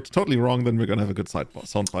if you're totally wrong, then we're gonna have a good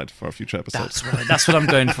soundbite for a future episode. That's right. That's what I'm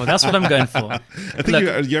going for. I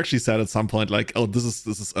think you actually said at some point like, "Oh, this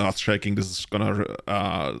is earth shaking. This is gonna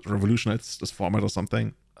revolutionize this format or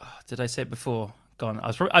something." Did I say it before? Gone.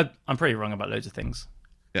 I'm pretty wrong about loads of things.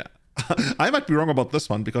 Yeah, I might be wrong about this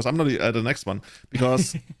one because I'm not at the next one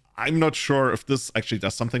because I'm not sure if this actually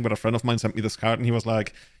does something. But a friend of mine sent me this card and he was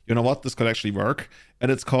like, "You know what? This could actually work." And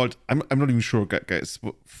it's called I'm not even sure, guys.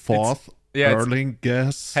 Fourth Erling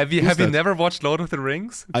Guess. Have you never watched Lord of the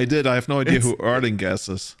Rings? I did. I have no idea who Erling Guess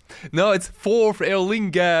is. No, it's fourth Erling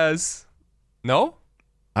Guess. No?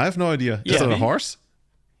 I have no idea. Yeah. Is it a horse?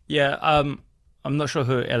 Yeah. I'm not sure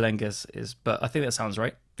who Elenges is, but I think that sounds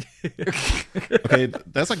right. Okay,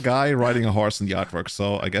 there's a guy riding a horse in the artwork,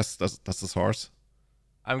 so I guess that's his horse.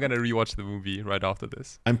 I'm gonna rewatch the movie right after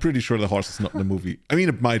this. I'm pretty sure the horse is not in the movie. I mean,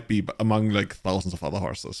 it might be among like thousands of other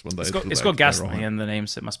horses when they. It's got Gasly in the name,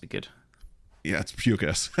 so it must be good. Yeah, it's pure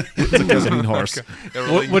guess. It's a gasoline horse.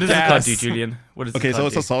 What does the card do, Julian? So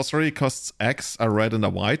it's a sorcery, costs X, a red and a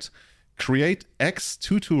white. Create X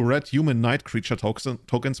 2/2 red human knight creature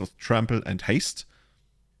tokens with trample and haste.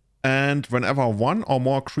 And whenever one or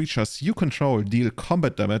more creatures you control deal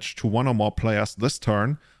combat damage to one or more players this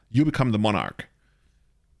turn, you become the monarch.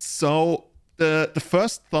 So the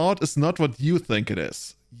first thought is not what you think it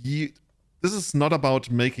is. This is not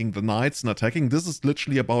about making the knights and attacking. This is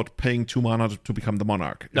literally about paying 2 mana to become the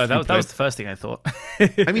monarch. No, that was the first thing I thought.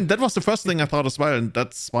 I mean, that was the first thing I thought as well, and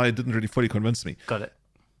that's why it didn't really fully convince me. Got it.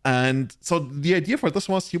 And so the idea for this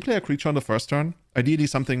was you play a creature on the first turn, ideally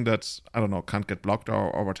something that, I don't know, can't get blocked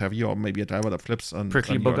or what have you, or maybe a diver that flips. And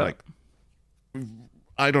Prickly you're bug like,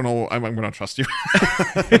 I don't know, I'm going to trust you.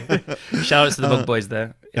 Shout out to the bug boys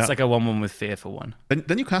there. It's like a 1/1 with fear for 1.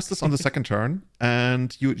 Then you cast this on the second turn,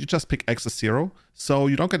 and you just pick X as 0, so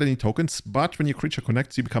you don't get any tokens, but when your creature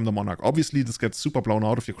connects, you become the monarch. Obviously, this gets super blown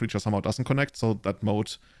out if your creature somehow doesn't connect, so that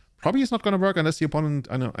mode probably is not going to work unless the opponent,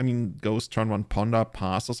 goes turn 1 ponder,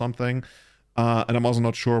 pass or something. And I'm also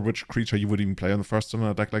not sure which creature you would even play on the first turn in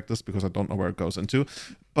a deck like this, because I don't know where it goes into.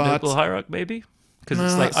 But Noble Hierarch, maybe? Because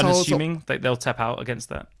it's like unassuming that they'll tap out against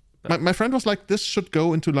that. My friend was like, this should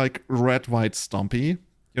go into like red-white Stompy,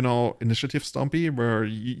 initiative Stompy, where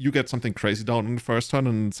you get something crazy down in the first turn,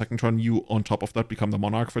 and the second turn you on top of that become the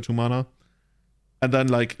monarch for 2 mana. And then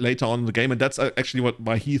like later on in the game, and that's actually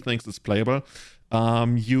why he thinks it's playable.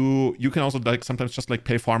 You can also like sometimes just like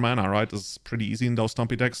pay 4 mana, right? It's pretty easy in those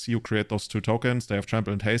Stompy decks. You create those 2 tokens, they have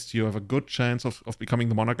trample and haste. You have a good chance of becoming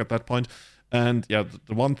the monarch at that point. And yeah,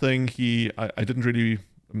 the one thing I didn't really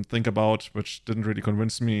think about, which didn't really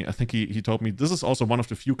convince me, I think he told me this is also one of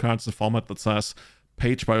the few cards in the format that says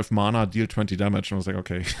pay 12 mana, deal 20 damage. And I was like,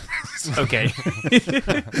 okay. Okay.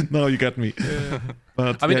 No, you get me. Yeah.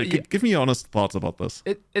 But give me your honest thoughts about this.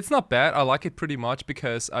 It's not bad. I like it pretty much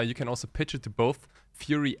because you can also pitch it to both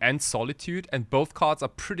Fury and Solitude, and both cards are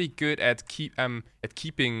pretty good at keeping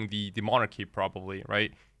the monarchy, probably,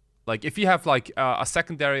 right? Like if you have like a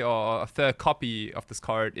secondary or a third copy of this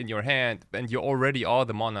card in your hand, and you already are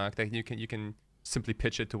the monarch, then you can simply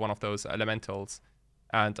pitch it to one of those elementals,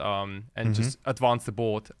 and just advance the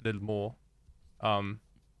board a little more.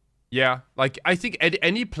 Yeah, like I think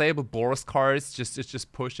any playable Boros cards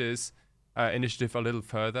just pushes initiative a little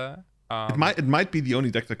further. It might be the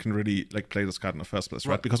only deck that can really like play this card in the first place,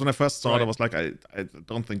 right? Because when I first saw it, I was like, I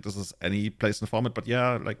don't think this is any place in the format, but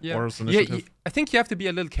Boros initiative. Yeah, I think you have to be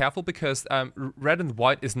a little careful because red and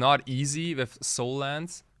white is not easy with soul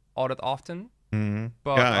lands all that often. Mm-hmm.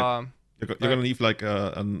 But you're gonna leave like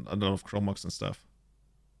a lot of Chromox and stuff.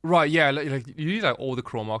 Right, yeah, like you need like all the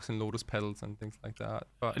Chromox and Lotus Petals and things like that.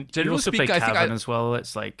 But you also play Cavern as well.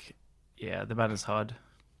 It's like, yeah, the mana's hard.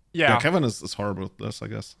 Yeah. Kevin is horrible at this, I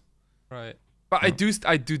guess. Right. But I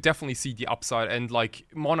do definitely see the upside, and like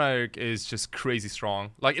Monarch is just crazy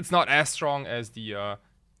strong. Like it's not as strong as the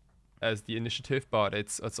initiative, but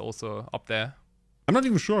it's also up there. I'm not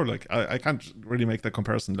even sure. Like I can't really make that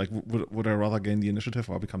comparison. Like would I rather gain the initiative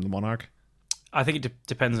or become the Monarch? I think it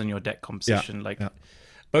depends on your deck composition.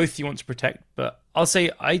 Both you want to protect, but I'll say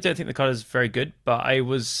I don't think the card is very good, but I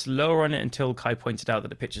was lower on it until Kai pointed out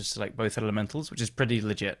that it pitches to like both elementals, which is pretty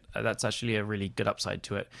legit. That's actually a really good upside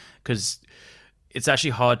to it, because it's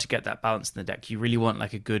actually hard to get that balance in the deck. You really want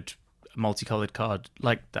like a good multicolored card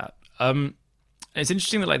like that. It's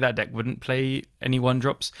interesting that like that deck wouldn't play any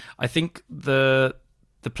 1-drops. I think the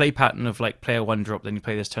play pattern of like play a 1-drop, then you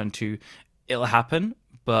play this turn 2, it'll happen,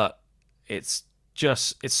 but it's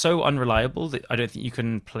so unreliable that I don't think you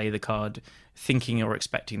can play the card thinking or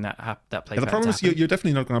expecting that play. The problem is you're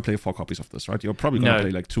definitely not going to play 4 copies of this, right? You're probably going to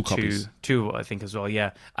play like 2 copies. Two, I think as well,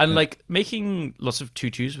 yeah. And like making lots of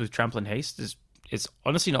 2/2s with trample and haste is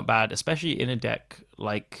honestly not bad, especially in a deck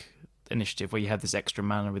like Initiative where you have this extra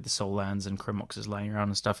mana with the soul lands and Chromoxes lying around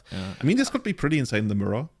and stuff. Yeah. I mean, this could be pretty insane in the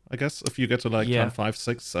mirror, I guess, if you get to like turn 5,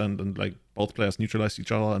 6 and like both players neutralize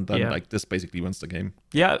each other, and then like this basically wins the game.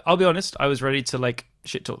 Yeah, I'll be honest, I was ready to like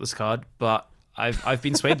shit talk this card, but I've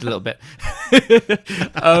been swayed a little bit.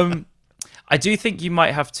 I do think you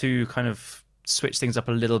might have to kind of switch things up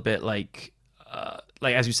a little bit, like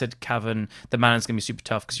as you said, Cavern, the mana's going to be super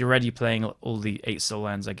tough because you're already playing all the 8 soul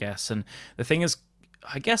lands, I guess. And the thing is,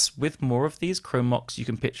 I guess with more of these, Chromox, you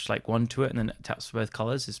can pitch like 1 to it and then it taps for both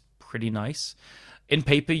colors is pretty nice. In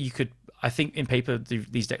paper,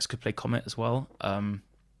 these decks could play Comet as well.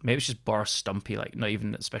 Maybe it's just Boros Stumpy, like not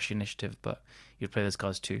even especially Initiative, but you'd play those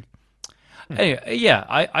cards too. Anyway, yeah,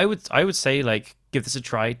 I would say like give this a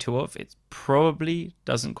try. 2 of it probably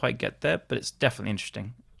doesn't quite get there, but it's definitely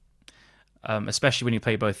interesting. Especially when you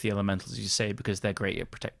play both the elementals, as you say, because they're great at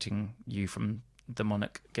protecting you from the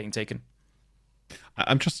Monarch getting taken.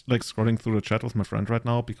 I'm just like scrolling through the chat with my friend right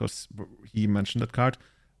now because he mentioned that card,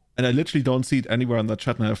 and I literally don't see it anywhere in the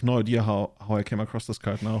chat, and I have no idea how I came across this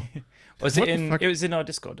card now. It was in our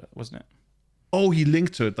Discord, wasn't it? Oh, he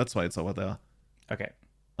linked to it. That's why it's over there. Okay.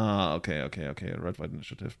 Okay. Red White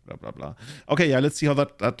Initiative, blah blah blah. Okay, yeah, let's see how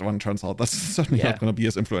that one turns out. That's certainly not going to be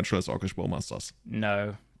as influential as Orcish Bowmasters.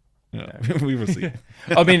 No. Yeah, we will see.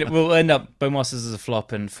 I mean, we'll end up Bowmasters as a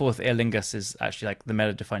flop, and 4th Aerlingus is actually like the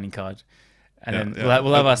meta-defining card. And then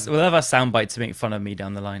we'll have our soundbite to make fun of me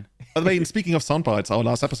down the line. By the way, speaking of soundbites, our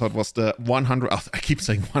last episode was the 100. I keep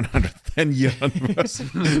saying 110 year anniversary.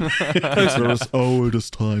 It's the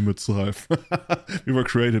oldest time itself. We were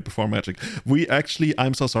created before Magic. We actually,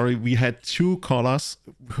 I'm so sorry, we had 2 callers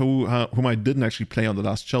whom I didn't actually play on the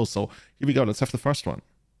last show. So here we go. Let's have the first one.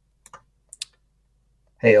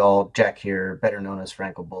 Hey all, Jack here, better known as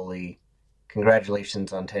Franco Bully.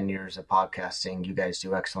 Congratulations on 10 years of podcasting. You guys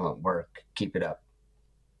do excellent work. Keep it up.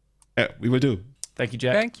 Yeah, we will do. Thank you,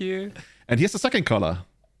 Jack. Thank you. And here's the second caller.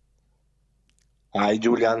 Hi,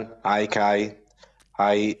 Julian. Hi, Kai.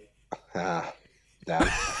 Hi. Damn, I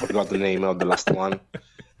forgot the name of the last one.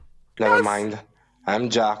 Never mind. I'm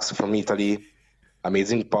Jax from Italy.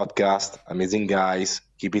 Amazing podcast. Amazing guys.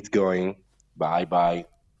 Keep it going. Bye-bye.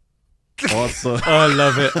 Awesome. Oh, I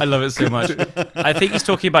love it. I love it so much. I think he's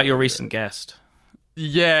talking about your recent guest.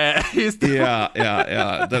 Yeah.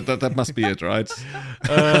 Yeah. That must be it, right?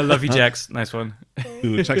 Love you, Jax. Nice one.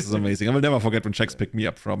 Dude, Jax is amazing. I will never forget when Jax picked me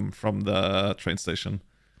up from the train station.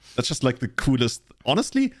 That's just like the coolest.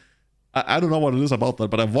 Honestly, I don't know what it is about that,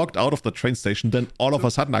 but I walked out of the train station, then all of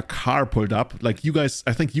a sudden a car pulled up. Like you guys,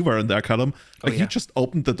 I think you were in there, Callum. Like you just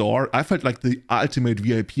opened the door. I felt like the ultimate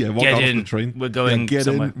VIP. I walked out of the train. We're going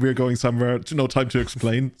somewhere. We're going somewhere. No time to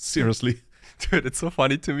explain. Seriously. Dude, it's so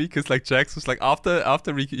funny to me because like Jax was like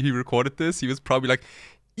after he recorded this, he was probably like,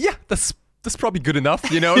 yeah, that's probably good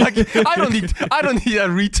enough, you know. Like I don't need a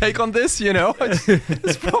retake on this, you know.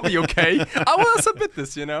 It's probably okay. I will submit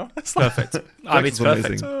this, you know. It's like, perfect. I mean, it's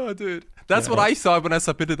perfect. Amazing. Oh, dude, that's what I thought when I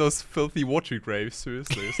submitted those filthy water graves.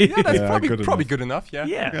 Seriously, yeah, that's probably good enough. Yeah.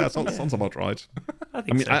 Yeah, sounds about right. I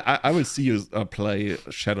think so. I will see you play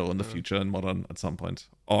Shadow in the future in Modern at some point,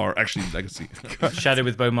 or actually Legacy. Shadow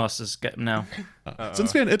with Bowmasters, get them now.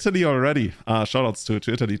 Since we're in Italy already, shoutouts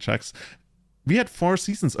to Italy checks. We had 4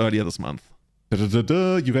 seasons earlier this month.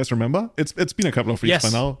 You guys remember? It's been a couple of weeks by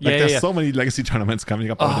now. There's so many Legacy tournaments coming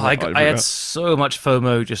up. I had so much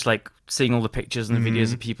FOMO just like seeing all the pictures and the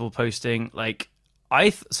videos of people posting. Like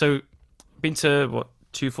been to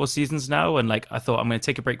 2-4 seasons now, and like I thought I'm going to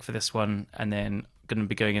take a break for this one, and then going to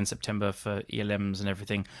be going in September for ELMs and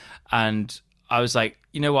everything. And I was like,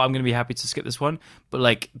 you know what, I'm going to be happy to skip this one. But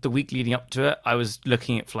like the week leading up to it, I was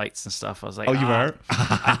looking at flights and stuff. I was like, Oh, you were?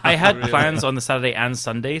 I had plans on the Saturday and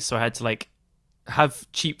Sunday, so I had to like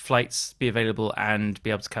have cheap flights be available and be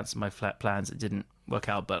able to cancel my flat plans. It didn't work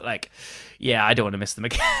out, but like, yeah, I don't want to miss them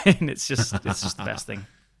again. It's just the best thing.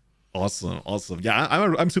 Awesome. Yeah,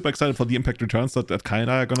 I'm super excited for the Impact Returns that Kai and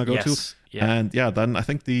I are gonna go to. Yeah. And yeah, then I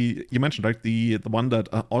think you mentioned right the one that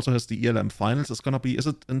also has the ELM finals is gonna be. Is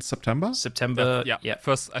it in September? September. Yeah.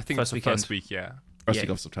 First, I think it's the weekend. first week. Yeah. First week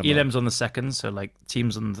of September. ELM's on the 2nd, so like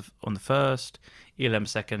teams on the 1st, ELM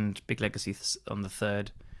 2nd, Big Legacy on the 3rd.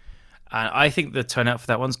 And I think the turnout for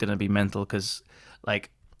that one's going to be mental because like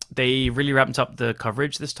they really ramped up the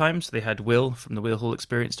coverage this time. So they had Will from the Will Hall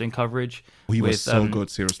Experience doing coverage. He was so good,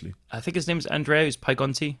 seriously. I think his name's Andrea, who's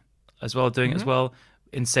Pygonti as well, doing it as well.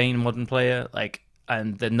 Insane modern player, like,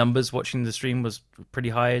 and the numbers watching the stream was pretty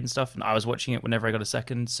high and stuff. And I was watching it whenever I got a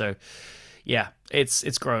second. So yeah,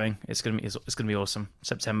 it's growing. It's gonna be awesome.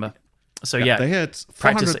 September. So yeah, they had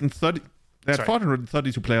 430. They had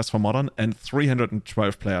 432 players for Modern and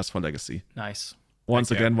 312 players for Legacy. Nice. Once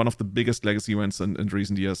again, one of the biggest Legacy events in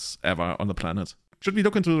recent years ever on the planet. Should we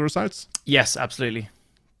look into the results? Yes, absolutely.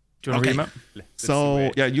 Do you want to read them up?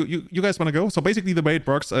 So, yeah, you guys want to go? So basically the way it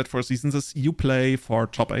works at Four Seasons is you play for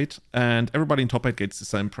top 8 and everybody in top 8 gets the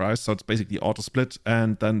same prize. So it's basically auto-split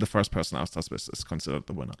and then the first person out is considered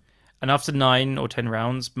the winner. And after 9 or 10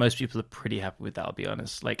 rounds, most people are pretty happy with that, I'll be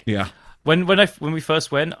honest. Like, yeah. When we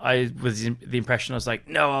first went, I was in the impression I was like,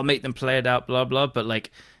 no, I'll make them play it out, blah, blah. But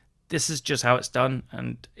like, this is just how it's done.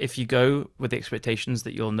 And if you go with the expectations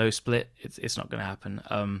that you'll no split, it's not going to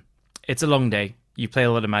happen. It's a long day. You play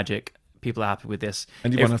a lot of Magic. People are happy with this.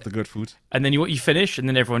 And you want to have the good food. And then you finish, and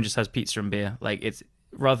then everyone just has pizza and beer. Like, it's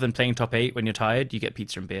rather than playing top 8 when you're tired, you get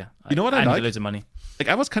pizza and beer. You know what I like? like? Loads of money. Like,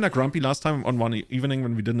 I was kind of grumpy last time on one evening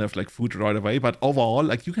when we didn't have like food right away, but overall,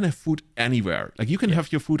 like, you can have food anywhere. Like, you can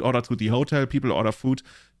have your food ordered to the hotel. People order food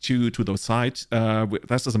to the site.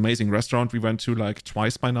 That's this amazing restaurant we went to like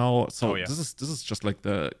twice by now. So this is just like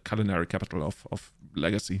the culinary capital of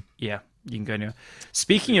Legacy. Yeah, you can go anywhere.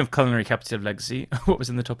 Speaking of culinary capital of Legacy, what was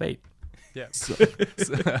in the top 8? Yeah. So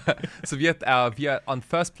we had on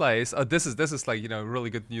first place. This is like, really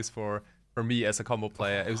good news for me as a combo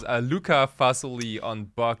player. It was Luca Fasoli on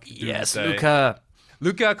Buck. Yes, Doomsday.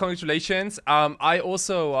 Luca, congratulations. I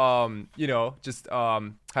also just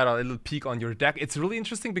had a little peek on your deck. It's really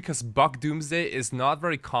interesting because Buck Doomsday is not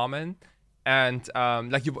very common, and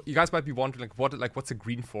like you guys might be wondering what's a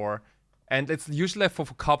green for. And it's usually for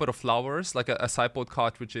Carpet of Flowers, like a sideboard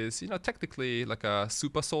card, which is, technically like a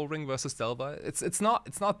Super Soul Ring versus Delva. It's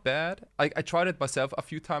not bad. I tried it myself a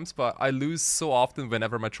few times, but I lose so often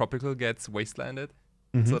whenever my Tropical gets wastelanded.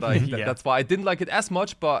 Mm-hmm. So that's why I didn't like it as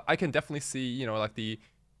much, but I can definitely see, like the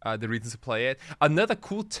reasons to play it. Another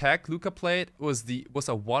cool tech Luca played was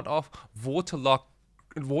a one-off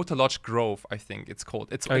Waterlodge Grove, I think it's called.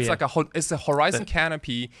 It's a Horizon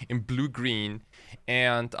Canopy in blue-green,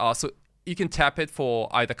 and so you can tap it for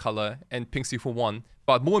either color and pings you for 1.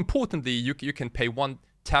 But more importantly, you can pay 1,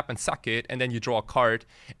 tap and sack it, and then you draw a card.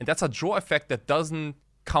 And that's a draw effect that doesn't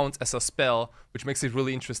count as a spell, which makes it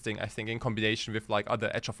really interesting, I think, in combination with like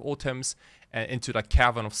other Edge of Autumns and into like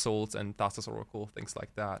Cavern of Souls and Darkness Oracle, things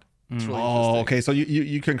like that. It's really interesting. Okay, so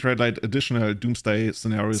you can create like additional Doomsday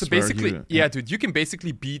scenarios. So basically, dude, you can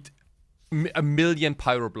basically beat a million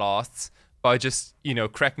Pyroblasts by just,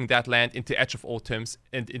 cracking that land into Edge of Autumns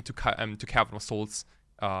and into Cavern of Souls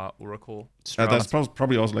Oracle. That's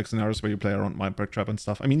probably also like scenarios where you play around Mindbreak Trap and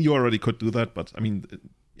stuff. I mean, you already could do that, but I mean,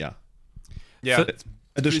 yeah. Yeah,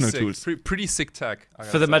 additional pretty tools. Pretty sick tech.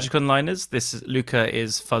 For the Magic Onliners, Luca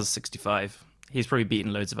is Fuzz65. He's probably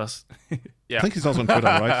beaten loads of us. Yeah. I think he's also on Twitter,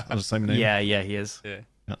 right? On the same name. Yeah, he is.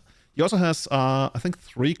 Yeah. He also has, I think,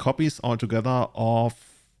 3 copies altogether of,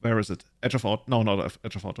 where is it? Edge of Autumn. No, not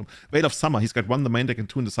Edge of Autumn. Veil of Summer. He's got 1 in the main deck and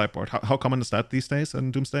 2 in the sideboard. How common is that these days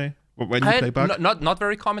in Doomsday? When you play back? Not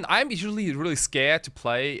very common. I'm usually really scared to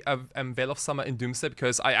play Veil of Summer in Doomsday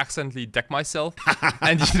because I accidentally deck myself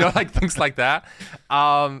and like things like that.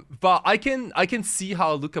 But I can see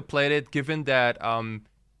how Luca played it, given that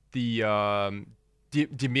the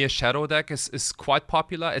Dimir Shadow deck is quite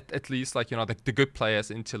popular. At least like the good players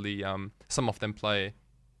in Italy. Some of them play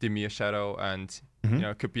Dimir Shadow and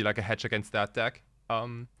it could be like a hedge against that deck.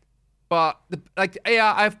 But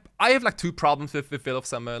I have like 2 problems with Veil of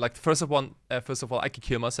Summer. Like first of all, I could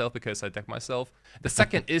kill myself because I deck myself. The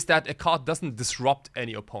second is that a card doesn't disrupt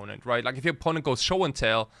any opponent, right? Like if your opponent goes show and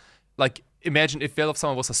tell, like imagine if Veil of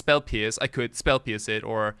Summer was a spell pierce, I could spell pierce it,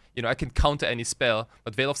 or I can counter any spell.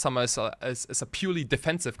 But Veil of Summer is a purely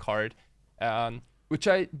defensive card. which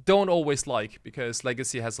I don't always like, because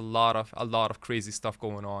Legacy has a lot of crazy stuff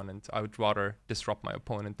going on, and I would rather disrupt my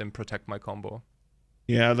opponent than protect my combo.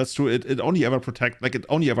 Yeah, that's true. It only ever it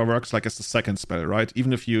only ever works like as the second spell, right?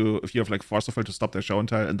 Even if you have like Force of Will to stop their show and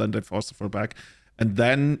tell, and then they Force of Will back, and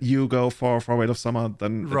then you go for Weight of Summer,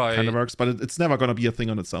 then it kind of works. But it's never gonna be a thing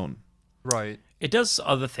on its own. Right. It does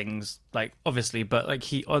other things, like obviously, but like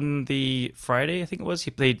he on the Friday, I think it was,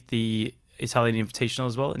 he played the Italian Invitational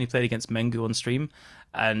as well, and he played against Mengu on stream,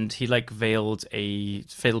 and he like veiled a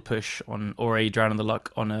Fatal Push on or a Drown in the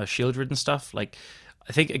Luck on a Shield Ridden stuff. Like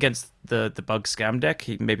I think against the Bug Scam deck,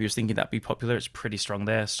 he maybe was thinking that'd be popular. It's pretty strong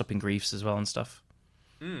there, stopping griefs as well and stuff.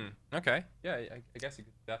 Okay. Yeah, I guess you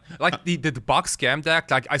could do that. Like the Bug Scam deck,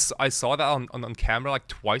 like I saw that on camera like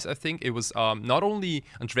twice, I think. It was not only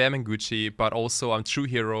Andrea Mengucci, but also True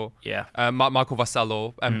Hero, Marco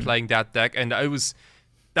Vassallo, playing that deck. And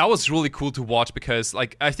that was really cool to watch, because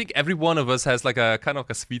like I think every one of us has like a kind of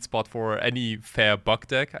like a sweet spot for any fair bug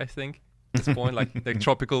deck, I think. At this point, like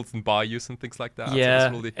tropicals and bayous and things like that. Yeah,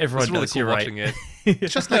 so everyone it's really does, cool you're watching right. it.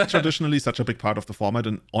 It's just like traditionally such a big part of the format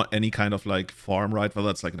in any kind of like form, right? Whether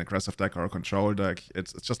it's like an aggressive deck or a control deck,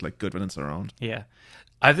 it's just like good when it's around. Yeah.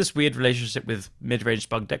 I have this weird relationship with mid-range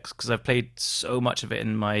bug decks because I've played so much of it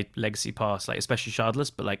in my Legacy past, like especially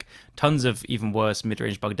Shardless, but like tons of even worse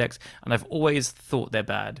mid-range bug decks, and I've always thought they're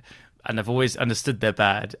bad, and I've always understood they're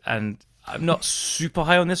bad, and I'm not super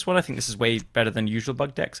high on this one. I think this is way better than usual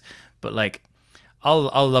bug decks, but like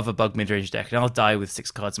I'll love a bug mid-range deck, and I'll die with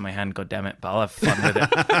 6 cards in my hand, god damn it, but I'll have fun with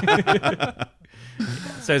it.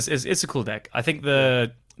 So it's a cool deck. I think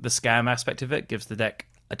the scam aspect of it gives the deck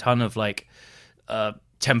a ton of like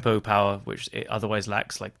tempo power, which it otherwise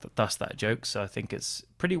lacks, like thus that joke. So I think it's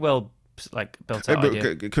pretty well like built out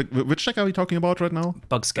idea. Which deck are we talking about right now?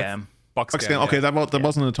 Bug Scam. Bug Scam. Okay, that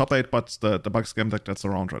wasn't in the top 8, but the Bug Scam deck that's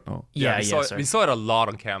around right now. We saw it a lot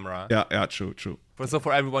on camera. Yeah, true. So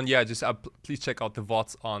for everyone, just please check out the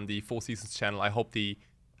VODs on the Four Seasons channel. I hope the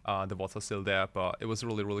VODs are still there, but it was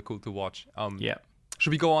really, really cool to watch.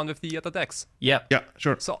 Should we go on with the other decks? Yeah,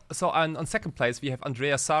 sure. So on second place, we have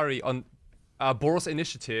Andrea Sari on Boros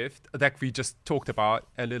Initiative, a deck we just talked about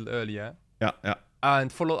a little earlier. Yeah.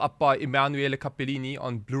 And followed up by Emanuele Capellini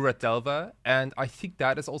on Blue Red Delver. And I think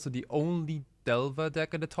that is also the only Delver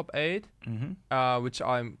deck in the top 8, which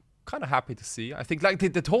I'm kind of happy to see. I think like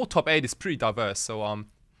the whole top 8 is pretty diverse. So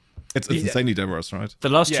it's insanely diverse, right? The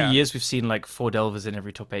last 2 years we've seen like 4 Delvers in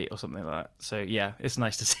every top 8 or something like that. So yeah, it's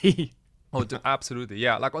nice to see. Oh, absolutely.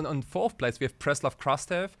 Yeah, like on fourth place, we have Preslav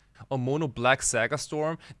Krastev on Mono Black Saga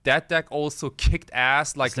Storm. That deck also kicked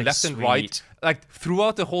ass, like left and right. Like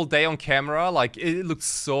throughout the whole day on camera, like it looked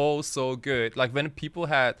so good. Like when people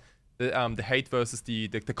had the hate versus the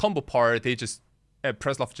combo part, they just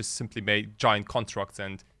Preslav just simply made giant constructs,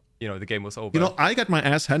 and the game was over. I got my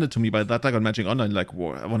ass handed to me by that deck on Magic Online, like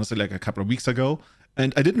I want to say like a couple of weeks ago,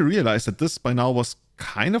 and I didn't realize that this by now was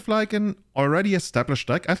kind of like an already established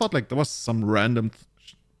deck. I thought like there was some random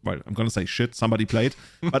I'm gonna say shit somebody played,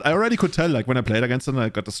 but I already could tell like when I played against them, I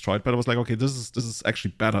got destroyed. But I was like, okay, this is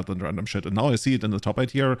actually better than random shit. And now I see it in the top 8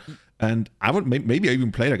 here, and I would maybe I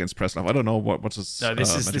even played against Preslav. I don't know what's this. No,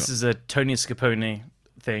 this is a Tony Scapone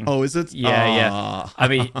thing. Oh, is it? Yeah. I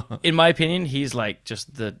mean, in my opinion, he's like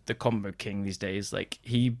just the combo king these days. Like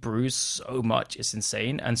he brews so much, it's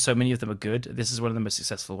insane, and so many of them are good. This is one of the most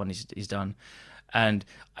successful ones he's done. And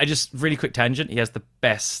I just really quick tangent. He has the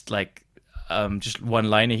best like. Just one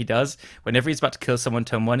liner he does. Whenever he's about to kill someone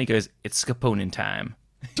turn 1, he goes, "It's Scapone time."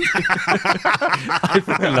 I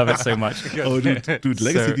fucking love it so much. Oh, dude,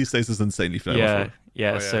 Legacy these days is insanely flavorful.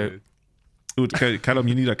 Yeah. Dude, Callum,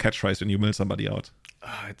 you need a catchphrase when you mill somebody out.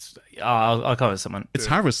 I'll come with someone. It's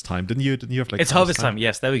harvest time. Didn't you have like? It's harvest time.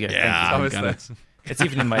 Yes, there we go. Yeah, Thank you. It's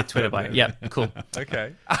even in my Twitter bio. Yeah, cool.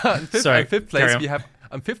 Okay. On fifth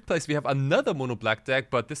place, we have another mono black deck,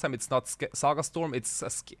 but this time it's not Saga Storm. It's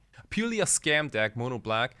purely a scam deck, mono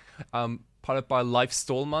black, piloted by Leif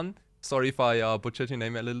Stolman. Sorry if I butchered your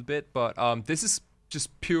name a little bit, but this is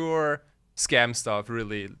just pure scam stuff,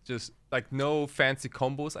 really. Just like no fancy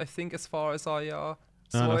combos, I think, as far as I saw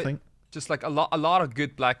nothing. Just like a lot of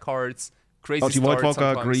good black cards. Crazy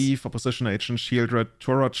Voidwalker, Grief, Opposition Agent, Shield Red,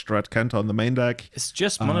 Turret, Dread, Kenta on the main deck. It's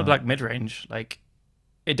just mono black mid range. Like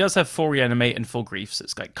it does have 4 Reanimate and 4 Grief, so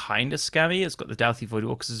it's like kind of scammy. It's got the Doughty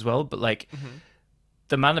Voidwalkers as well, but like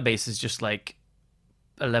the mana base is just like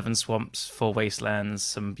 11 swamps, 4 wastelands,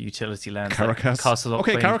 some utility lands. Caracas. Like Castle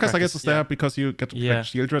okay, Caracas I guess is there because you get to play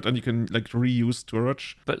Shield Red and you can like reuse Turret.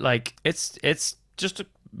 But like it's just a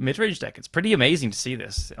mid-range deck. It's pretty amazing to see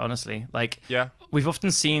this, honestly. Like we've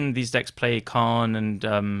often seen these decks play Karn and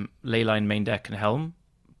Leyline main deck and Helm,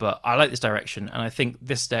 but I like this direction, and I think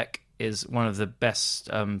this deck is one of the best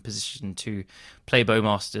positioned to play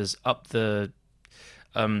Bowmasters up the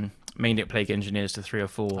main deck Plague Engineers to 3 or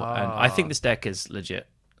 4, and I think this deck is legit.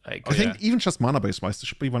 Like, I think even just mana base wise, this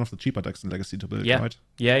should be one of the cheaper decks in Legacy to build, right?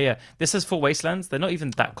 Yeah. This has 4 Wastelands. They're not even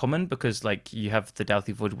that common because like you have the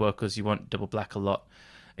Doughty Void Workers, you want double black a lot.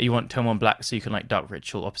 You want turn 1 black so you can like Dark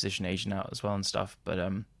Ritual, Opposition Agent out as well and stuff. But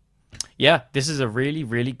yeah, this is a really,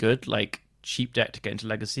 really good like cheap deck to get into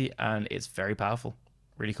Legacy, and it's very powerful.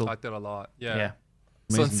 Really cool. I like that a lot. Yeah. Yeah.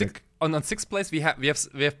 So on sixth place we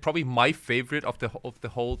have probably my favorite of the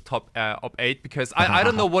whole top 8, because I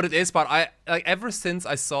don't know what it is, but I like ever since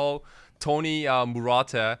I saw Tony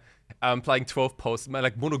Murata playing 12 posts,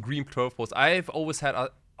 like mono green 12 posts, I've always had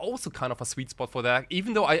also kind of a sweet spot for that,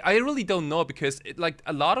 even though I really don't know, because like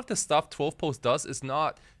a lot of the stuff 12 post does is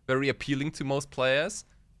not very appealing to most players,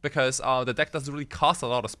 because the deck doesn't really cast a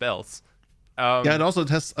lot of spells. Yeah, and also it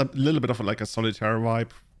has a little bit of like a solitaire vibe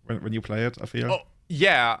when you play it, I feel. Oh,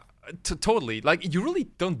 yeah, totally. Like, you really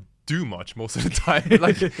don't do much most of the time.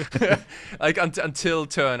 Like until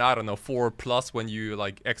turn, I don't know, 4+ when you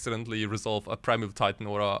like accidentally resolve a Primeval Titan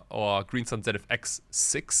or a Green Sun ZF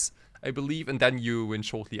X6, I believe, and then you win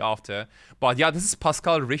shortly after. But yeah, this is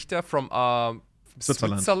Pascal Richter from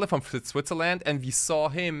Switzerland, and we saw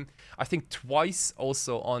him, I think, twice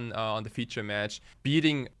also on the feature match,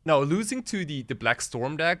 losing to the Black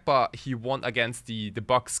Storm deck, but he won against the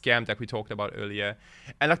Bug Scam deck we talked about earlier.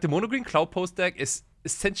 And like the mono green Cloud Post deck is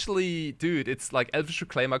essentially, dude, it's like Elvish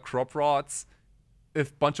Reclaimer, Crop Rods,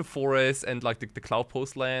 with a bunch of forests and like the Cloud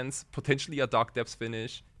Post lands, potentially a Dark Depths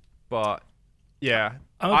finish. But yeah,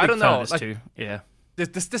 I don't know. Like, too. Yeah,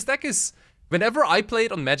 this deck is. Whenever I play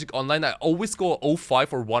it on Magic Online, I always go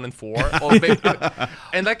 0-5 or 1-4, or maybe,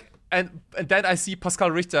 and then I see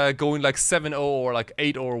Pascal Richter going like 7-0 or like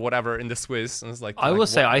 8 or whatever in the Swiss, and it's like I will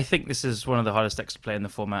say I think this is one of the hardest decks to play in the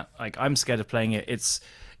format. Like, I'm scared of playing it. It's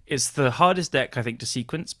the hardest deck I think to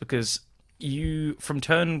sequence, because you from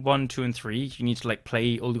turn 1, 2, and 3 you need to like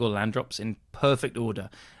play all your land drops in perfect order,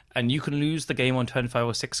 and you can lose the game on turn 5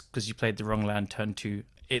 or 6 because you played the wrong land turn 2.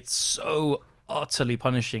 It's so utterly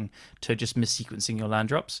punishing to just missequencing your land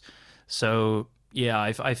drops. So yeah,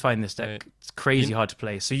 I find this deck it's crazy hard to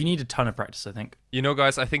play. So you need a ton of practice, I think. You know,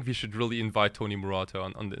 guys, I think we should really invite Tony Murata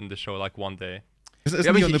in the show like one day.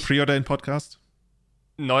 Isn't he on the Preordained podcast?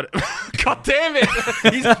 Not. God damn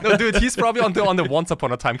it! He's probably on the Once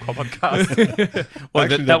Upon a Time podcast. Well,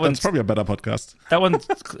 actually, that's probably a better podcast. That one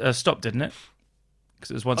stopped, didn't it?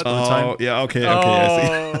 Because it was Once Upon a Time. Oh, yeah, okay,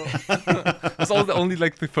 I see. It's only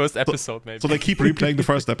like the first episode, maybe. So they keep replaying the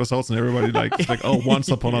first episodes, and everybody it's like, oh, Once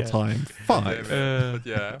Upon a Time 5.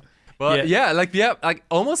 Like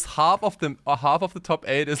almost half of the top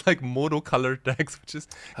 8 is like mono-colored decks, which is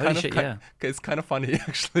it's kind of funny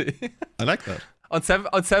actually. I like that. On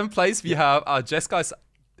seventh place we have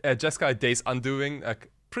Jeskai Days Undoing, like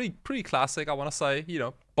pretty classic, I want to say. You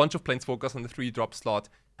know, bunch of Planeswalkers on the 3-drop slot,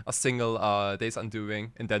 a single Days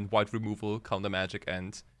Undoing, and then white removal, counter magic,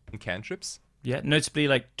 and cantrips. Yeah, notably,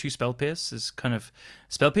 like 2 Spell Pierce is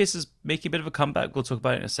Spell Pierce is making a bit of a comeback. We'll talk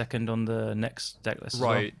about it in a second on the next deck list.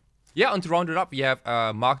 Right. Yeah, and to round it up, we have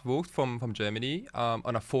Mark Vogt from Germany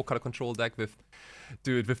on a 4-color control deck with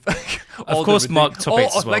of course Mark top 8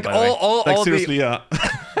 as well. Like all seriously, yeah.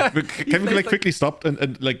 Can we quickly stop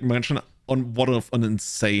and like mention on what an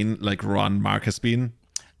insane like run Mark has been?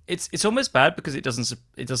 It's almost bad because it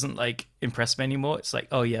doesn't like impress me anymore. It's like,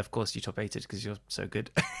 oh yeah, of course you top 8'd because you're so good.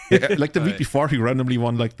 Yeah, like the week before, he randomly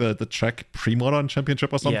won like the Czech pre-modern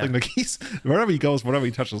championship or something. Yeah. Like he's wherever he goes, whatever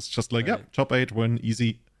he touches, just like top 8 win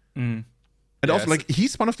easy. Mm. And also, like,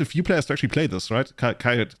 he's one of the few players to actually play this, right? Kai,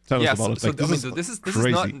 tell us about it. Like,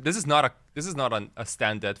 this is not a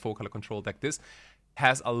standard 4-color control deck. This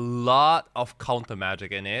has a lot of counter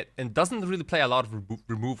magic in it and doesn't really play a lot of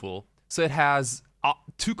removal. So it has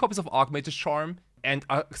 2 copies of Archmage's Charm and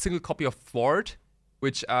a single copy of Thwart,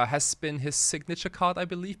 which has been his signature card, I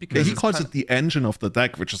believe. Because he calls it the engine of the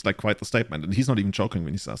deck, which is like quite the statement, and he's not even joking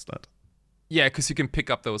when he says that. Yeah, because you can pick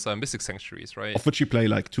up those Mystic Sanctuaries, right? Of which you play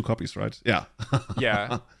like 2 copies, right? Yeah.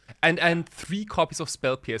 Yeah. And 3 copies of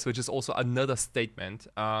Spell Pierce, which is also another statement.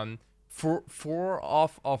 4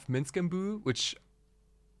 of Minsk and Boo, which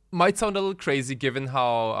might sound a little crazy given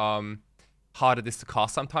how hard it is to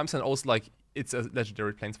cast sometimes, and also like it's a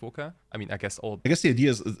legendary Planeswalker. I mean, I guess the idea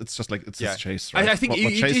is it's just like it's Chase, right? I think what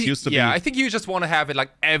Chase used to be. Yeah, I think you just want to have it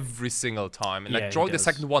like every single time, and like drawing the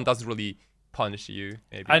second one doesn't really punish you,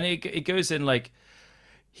 maybe. And it goes in like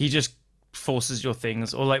he just forces your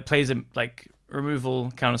things, or like plays him like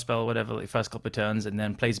removal, counterspell, whatever, like first couple of turns, and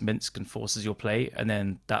then plays Minsk and forces your play, and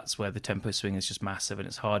then that's where the tempo swing is just massive, and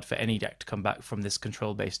it's hard for any deck to come back from this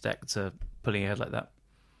control-based deck to pulling ahead like that.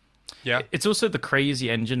 Yeah. It's also the crazy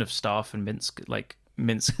engine of Staff and Minsk. Like,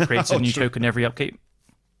 Minsk creates a new token every upkeep.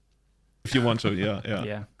 If you want to, yeah.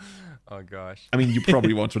 Yeah. Oh gosh. I mean, you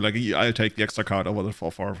probably want to. Like, I'll take the extra card over the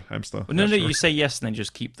 4/4 hamster. Well, no, Sure. you say yes and then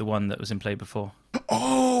just keep the one that was in play before.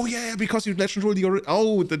 Oh, yeah, because you legend rule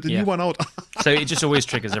the new one out. So it just always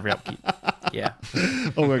triggers every upkeep. Yeah.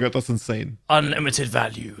 Oh my god, that's insane. Unlimited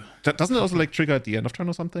value. Doesn't it also like trigger at the end of turn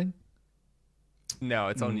or something? No,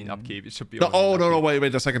 it's only an upkeep. It should be. No, only an no, upkeep.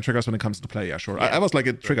 wait. The second triggers when it comes to play. Yeah, sure. Yeah. I was like,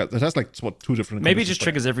 it triggers. It has like two different. Maybe it combos just to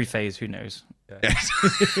play. triggers every phase. Who knows? Yes.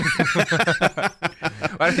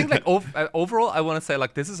 But I think like overall, I want to say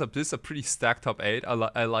like this is a pretty stacked top 8.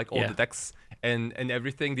 I like all the decks and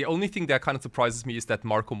everything. The only thing that kind of surprises me is that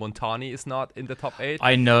Marco Montani is not in the top 8.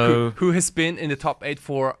 I know. Who has been in the top 8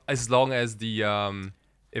 for as long as the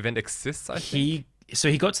event exists. I think.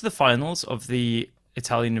 He got to the finals of the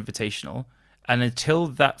Italian Invitational, and until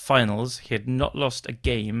that finals, he had not lost a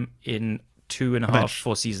game in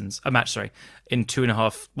 4 seasons. A match, sorry, in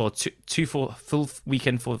 2.5. Well, full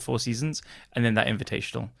weekend for 4 seasons, and then that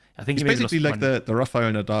Invitational. I think He's he maybe basically lost like one. the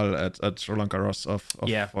Rafael Nadal at Roland Garros of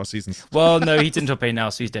 4 seasons. Well, no, he's in top 8 now,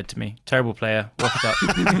 so he's dead to me. Terrible player. Walk it up.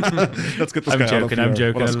 Let's get this I'm guy joking, out I'm of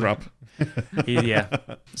here. joking. What a scrap. Yeah.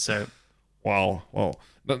 So. Wow.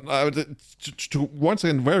 To once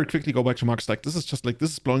again very quickly go back to Mark's deck. This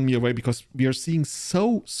is blowing me away because we are seeing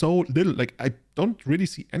so little. Like, I don't really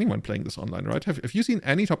see anyone playing this online, right? Have you seen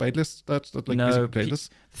any top 8 lists that like No, basically play this?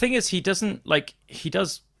 The thing is, he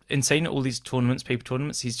does insane at all these tournaments, paper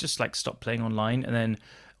tournaments. He's just like stopped playing online, and then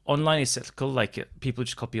online is cyclical. Like, people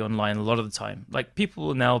just copy online a lot of the time. Like, people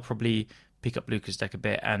will now probably pick up Luca's deck a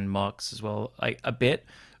bit and Mark's as well, like a bit,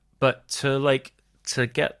 but to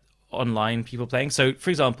get online people playing. So, for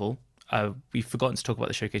example, we've forgotten to talk about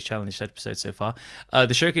the Showcase Challenge episode so far.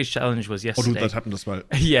 The Showcase Challenge was yesterday. Oh, dude, that happened as well.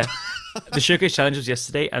 Yeah. The Showcase Challenge was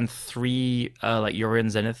yesterday, and 3 Urian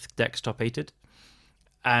Zenith decks top 8'd.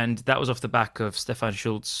 And that was off the back of Stefan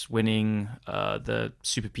Schultz winning the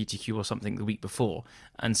Super PTQ or something the week before.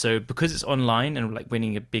 And so because it's online and like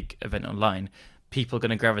winning a big event online, people are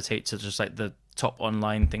going to gravitate to just like the top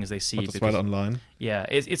online things they see. That's right, online. Yeah,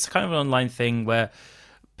 it's kind of an online thing where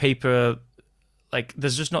paper, like,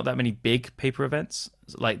 there's just not that many big paper events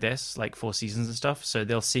like this, like 4 seasons and stuff. So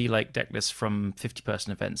they'll see like deck lists from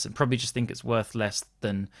 50-person events and probably just think it's worth less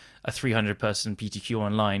than a 300-person PTQ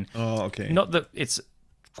online. Oh, okay. Not that it's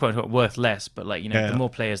quote unquote worth less, but like, the more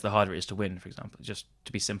players, the harder it is to win, for example, just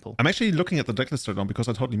to be simple. I'm actually looking at the deck list right now because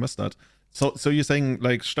I totally missed that. So you're saying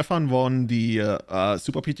like Stefan won the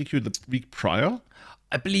Super PTQ the week prior?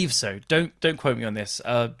 I believe so. Don't quote me on this.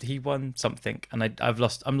 He won something, and I'm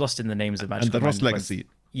lost in the names of Magic. And that was Legacy.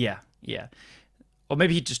 Yeah. Or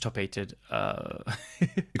maybe he just top 8'd.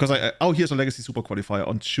 Because here's a Legacy Super Qualifier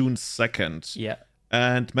on June 2nd. Yeah.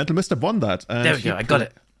 And Mental Misstep won that. And there we go. I got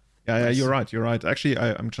it. Yeah, you're right. Actually,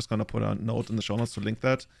 I'm just gonna put a note in the show notes to link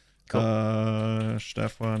that. Cool.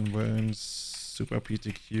 Stefan wins Super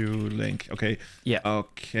PTQ link. Okay. Yeah.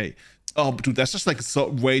 Okay. Oh, dude, that's just like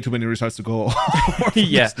way too many results to go.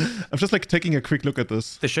 Yeah. I'm just like taking a quick look at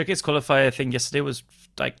this. The Showcase qualifier thing yesterday was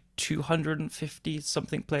like 250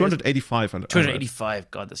 something players. 285.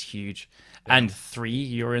 285. God, that's huge. Yeah. And 3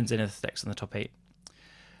 Urian Zenith decks in the top 8.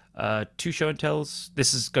 2 show and tells.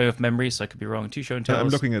 This is going off memory, so I could be wrong. 2 show and tells. I'm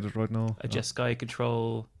looking at it right now. A Jeskai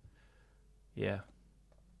control. Yeah.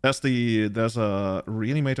 There's a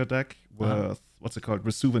Reanimator deck with what's it called?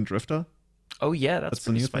 Resuvan Drifter. Oh yeah, that's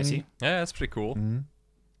pretty spicy. Thing. Yeah, that's pretty cool. Mm-hmm.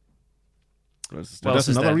 There's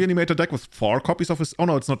another Reanimator deck with 4 copies of his. Oh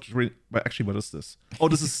no, it's not. Actually, what is this? Oh,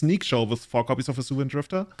 this is Sneak Show with 4 copies of Vesuvian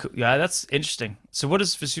Drifter. Cool. Yeah, that's interesting. So, what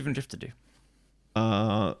does Vesuvian Drifter do?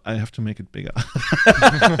 I have to make it bigger.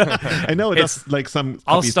 I know it's like some.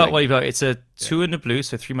 I'll start while you go. It's a 2 in the blue,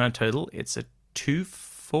 so 3 mana total. It's a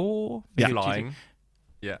 2/4 flying.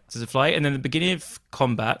 Yeah. Does it fly? And then at the beginning of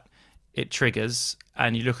combat, it triggers,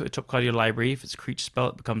 and you look at the top card of your library. If it's a creature spell,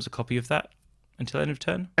 it becomes a copy of that until end of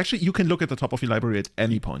turn. Actually, you can look at the top of your library at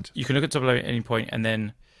any point. You can look at the top of the library at any point, and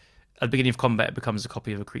then at the beginning of combat, it becomes a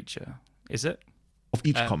copy of a creature. Is it? Of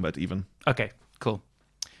each combat, even. Okay, cool.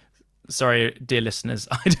 Sorry, dear listeners,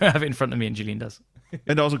 I don't have it in front of me, and Julian does.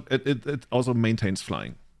 And also, it also maintains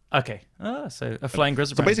flying. Okay. So a flying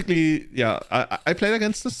Grizzly. So basically, yeah, I played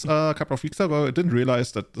against this a couple of weeks ago. I didn't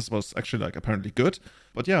realize that this was actually like apparently good.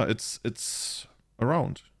 But yeah, it's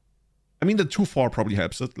around. I mean, the 2/4 probably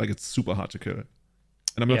helps it. Like, it's super hard to kill.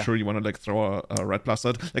 And I'm not Yeah. sure you want to like throw a red blast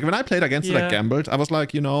at. Like when I played against it, Yeah. like gambled, I was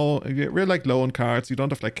like, we're like low on cards. You don't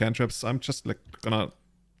have like cantrips. I'm just like gonna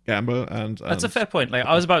gamble and That's a fair point. Like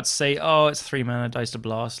I was about to say, oh, it's 3 mana dice to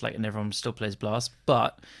blast, like, and everyone still plays blast.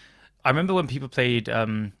 But I remember when people played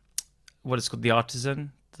what is called the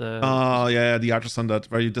artisan. The artisan that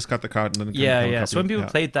where you discard the card and then it can become a copy. So when people Yeah.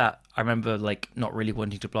 played that, I remember like not really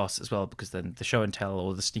wanting to blast as well because then the show and tell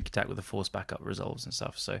or the sneak attack with the force backup resolves and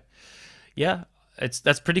stuff. So yeah,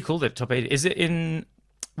 that's pretty cool that top 8. Is it in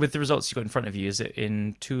with the results you got in front of you? Is it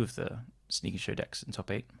in 2 of the sneak and show decks in top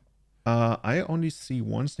 8? I only see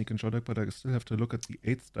one sneak and show deck, but I still have to look at the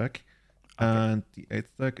 8th deck. And the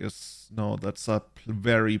 8th deck that's a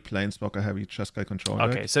very planeswalker heavy Jeskai control deck.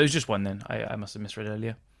 Okay, so it's just one then. I must have misread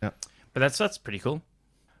earlier. Yeah. But that's pretty cool.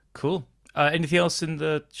 Cool. Anything else in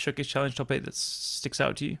the Showcase Challenge top 8 that sticks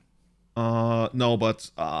out to you? No, but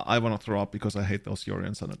I want to throw up because I hate those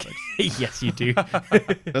Yorion Senate decks. Yes, you do.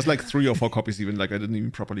 There's like 3 or 4 copies even, like I didn't even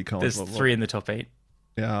properly count. There's 3 in the top 8.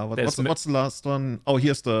 Yeah, what's the last one? Oh,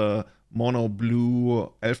 here's the mono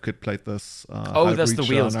blue Elf Kid played this. That's the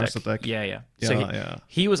Wheels Narset deck. Yeah. So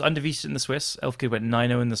he was undefeated in the Swiss. Elf Kid went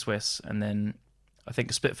 9-0 in the Swiss, and then I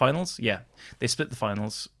think split finals. Yeah, they split the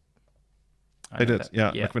finals. They did.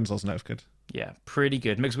 Yeah. McWinsource and Elf Kid. Yeah, pretty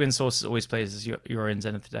good. Mixed Wind Source always plays as your in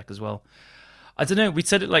Zenith deck as well. I don't know. We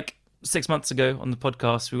said it like 6 months ago on the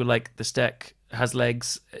podcast. We were like, this deck has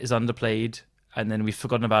legs, is underplayed, and then we've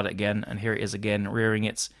forgotten about it again, and here it is again, rearing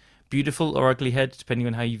its beautiful or ugly head, depending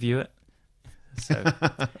on how you view it. So,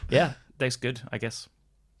 yeah, deck's good, I guess.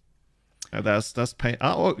 There's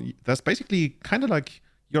basically kind of like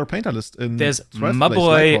your painter list in. There's 12th my place,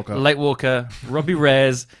 boy Lightwalker. Lightwalker, Robbie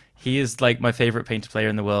Rares. He is like my favorite painter player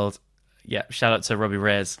in the world. Yeah, shout out to Robbie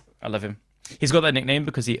Rares. I love him. He's got that nickname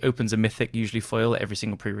because he opens a mythic, usually foil, every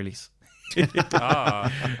single pre-release. Big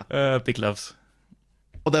loves.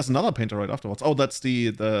 Oh, there's another painter right afterwards. Oh, that's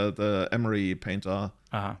the Emery painter.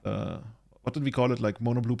 What did we call it? Like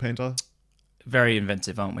mono blue painter? Very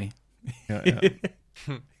inventive, aren't we? Yeah.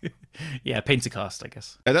 Yeah, painter cast, I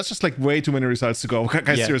guess. Yeah, that's just like way too many results to go.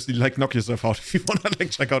 Guys, Yeah. seriously, like knock yourself out if you want to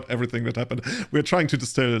like check out everything that happened. We're trying to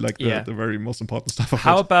distill like the very most important stuff.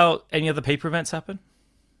 How about any other paper events happen?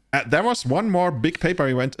 There was one more big paper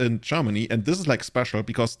event in Germany, and this is like special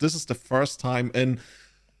because this is the first time in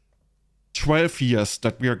 12 years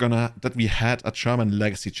that we had a German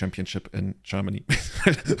Legacy Championship in Germany,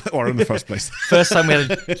 or in the first place. First time we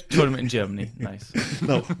had a tournament in Germany. Nice.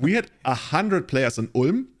 No, we had 100 players in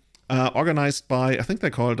Ulm, organized by, I think they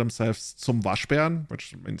call themselves Zum Waschbären,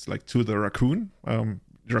 which means like to the raccoon.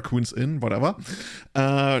 Raccoons in, whatever.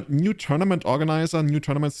 New tournament organizer, new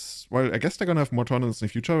tournaments. Well, I guess they're gonna have more tournaments in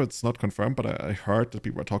the future. It's not confirmed, but I heard that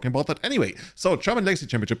people were talking about that. Anyway, so German Legacy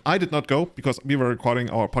Championship. I did not go because we were recording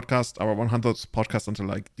our podcast, our 100th podcast, until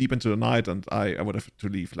like deep into the night, and I would have to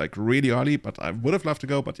leave like really early. But I would have loved to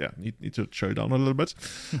go. But yeah, need to chill down a little bit.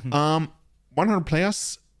 100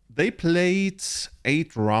 players. They played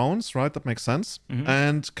 8 rounds, right? That makes sense.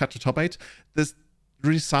 And cut to top 8. This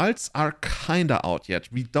results are kinda out yet.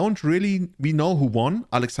 We know who won.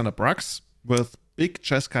 Alexander Brax with big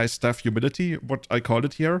Jeskai staff humility, what I called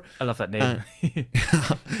it here. I love that name.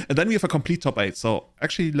 And then we have a complete top 8. So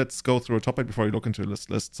actually, let's go through a top 8 before you look into this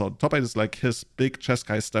list. So top 8 is like his big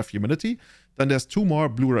Jeskai staff humility. Then there's 2 more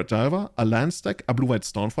Blue-Red Delver, a Lance deck, a Blue-White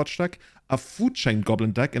Stoneforge deck, a Food Chain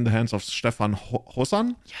Goblin deck in the hands of Stefan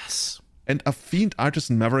Hosan. Yes. And a Fiend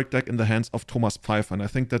Artisan Maverick deck in the hands of Thomas Pfeiffer. And I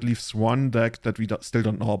think that leaves one deck that we still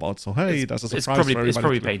don't know about. So, hey, that's a surprise. It's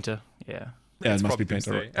probably Painter. Yeah. Yeah, it must be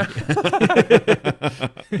Painter.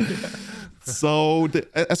 So,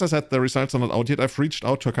 as I said, the results are not out yet. I've reached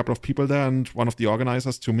out to a couple of people there and one of the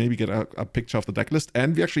organizers to maybe get a picture of the deck list.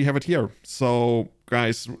 And we actually have it here. So,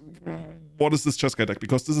 guys, what is this Jeskai deck?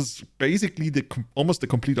 Because this is basically almost the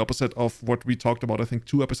complete opposite of what we talked about, I think,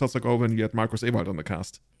 2 episodes ago when we had Markus Ewald on the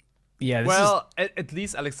cast. Yeah. At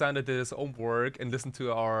least Alexander did his own work and listened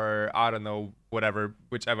to our, I don't know, whichever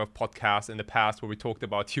podcast in the past where we talked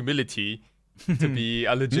about humility to be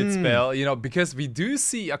a legit spell, because we do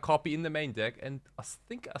see a copy in the main deck and I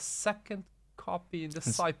think a second copy in the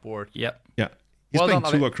sideboard. Yep. Yeah. He's Well playing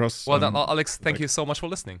done, 2 across. Well done, Alex. Thank you so much for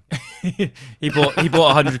listening. He bought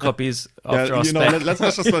 100 copies after our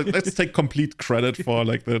spec. let's take complete credit for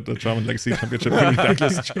like the German Legacy Championship deck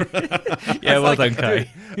list. Yeah, well done,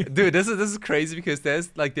 Kai. Dude, this is crazy because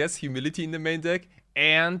there's humility in the main deck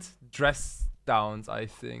and dress downs, I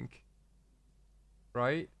think.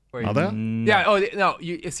 Right? Wait. Are there? Yeah. Oh no,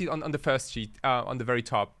 you see on the first sheet, on the very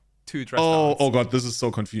top, 2 dress downs. Oh god, this is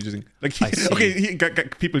so confusing. Like,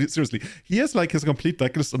 people, seriously, he has like his complete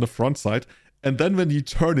deck list on the front side, And then when you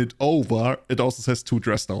turn it over, it also says 2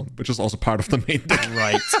 dress down, which is also part of the main deck.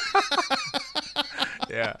 Right.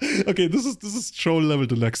 Yeah. Okay, this is troll level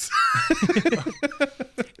deluxe.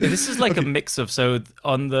 This is like a mix of, so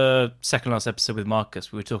on the second last episode with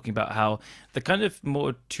Marcus, we were talking about how the kind of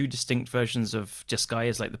more 2 distinct versions of Jeskai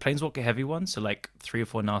is like the Planeswalker heavy one, so like 3 or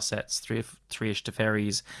 4 Narsets, 3-ish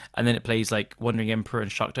Teferis, and then it plays like Wandering Emperor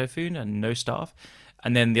and Shark Typhoon and no staff.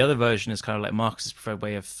 And then the other version is kind of like Marcus's preferred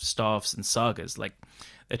way of staffs and sagas. Like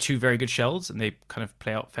they're 2 very good shells and they kind of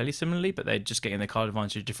play out fairly similarly, but they're just getting their card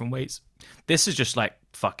advantage in different ways. This is just like,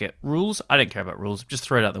 fuck it. Rules? I don't care about rules. Just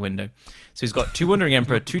throw it out the window. So he's got 2 Wandering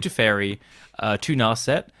Emperor, 2 Teferi, 2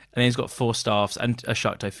 Narset, and then he's got 4 staffs and a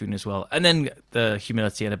Shark Typhoon as well. And then the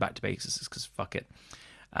Humility and a back to basics because fuck it.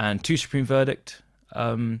 And 2 Supreme Verdict.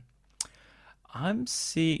 I'm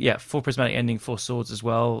seeing, 4 Prismatic Ending, 4 Swords as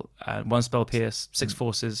well, and 1 Spell Pierce, 6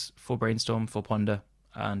 Forces, 4 Brainstorm, 4 Ponder,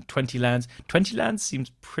 and 20 lands. 20 lands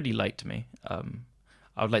seems pretty light to me. I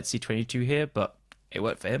would like to see 22 here, but it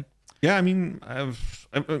worked for him. Yeah, I mean, on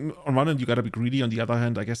one hand, you gotta be greedy. On the other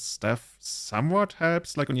hand, I guess Staff somewhat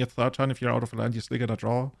helps. Like on your 3rd turn, if you're out of a land, you still get a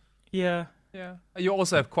draw. Yeah. Yeah. You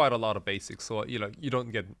also have quite a lot of basics, so you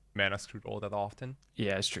don't get mana screwed all that often.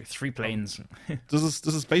 Yeah, it's true. 3 planes. This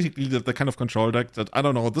is basically the kind of control deck that, I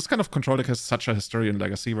don't know, this kind of control deck has such a history in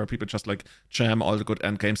Legacy where people just like jam all the good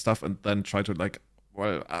endgame stuff and then try to like,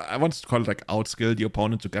 well, I want to call it like outskill the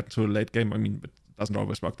opponent to get to a late game. I mean, it doesn't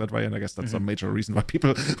always work that way, and I guess that's a major reason why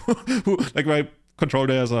people who like why control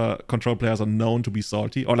players are known to be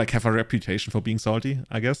salty or like have a reputation for being salty,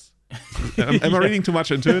 I guess. Am I reading too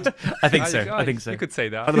much into it? I think so. I think so. You could say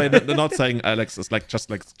that. By the way, they're not saying Alex is like just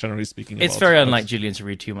like generally speaking. It's about very it. unlike Julian to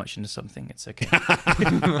read too much into something. It's okay.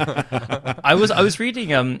 I was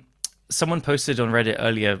reading someone posted on Reddit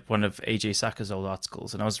earlier one of AJ Saka's old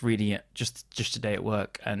articles, and I was reading it just today at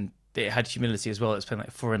work, and it had humility as well. It's playing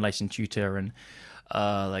like 4 Enlightened Tutor and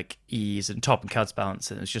like ease and top and counterbalance,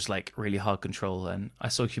 and it's just like really hard control. And I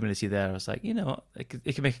saw humility there. I was like, you know what,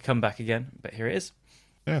 it can make a comeback again. But here it is.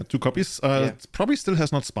 Yeah, 2 copies. It probably still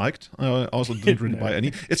has not spiked. I also didn't really buy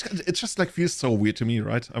any. It's just like feels so weird to me,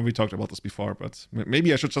 right? And we talked about this before, but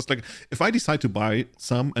maybe I should just like, if I decide to buy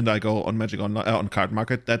some and I go on Magic on Card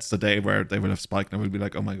Market, that's the day where they will have spiked and I will be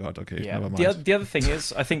like, oh my god, okay, Yeah. never mind. The other thing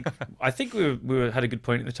is, I think we had a good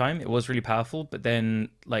point at the time. It was really powerful, but then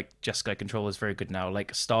like Jeskai control is very good now.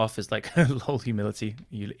 Like Staff is like lol humility,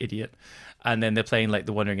 you idiot. And then they're playing like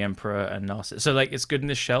the Wandering Emperor and Narcissus. So like it's good in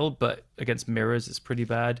the shell, but against mirrors it's pretty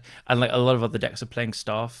bad. And like a lot of other decks are playing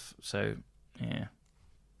Staff, so yeah.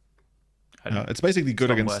 It's basically good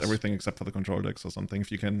against worse. everything except for the control decks or something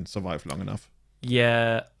if you can survive long enough.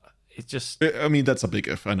 Yeah, it just I mean, that's a big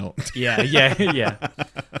if, I know. yeah.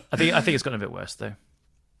 I think it's gotten a bit worse though.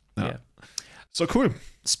 Yeah. So cool.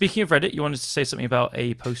 Speaking of Reddit, you wanted to say something about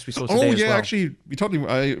a post we saw today as well. Actually,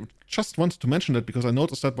 I just wanted to mention that because I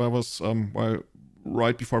noticed that while I was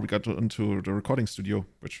right before we got into the recording studio,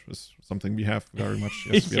 which is something we have very much.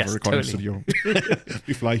 Yes, we have a recording studio.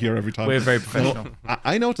 We fly here every time. We're very professional. So,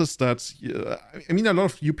 I noticed that, I mean, a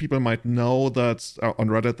lot of you people might know that on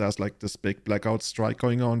Reddit there's like this big blackout strike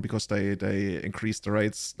going on because they increased the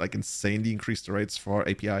rates, like insanely increased the rates for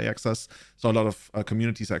API access. So a lot of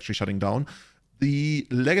communities are actually shutting down. The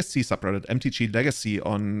Legacy subreddit, MTG Legacy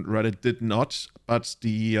on Reddit did not, but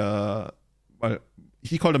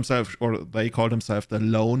he called himself, or they called himself, the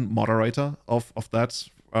lone moderator of that,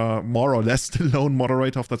 more or less the lone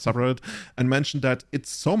moderator of that subreddit, and mentioned that it's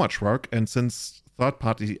so much work, and since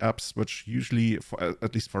third-party apps, which usually,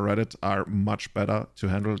 at least for Reddit, are much better to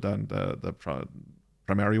handle than the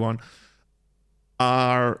primary one,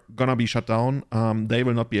 are gonna be shut down. They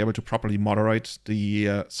will not be able to properly moderate the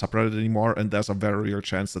subreddit anymore, and there's a very real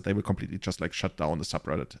chance that they will completely just like shut down the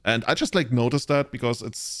subreddit. And I just like noticed that because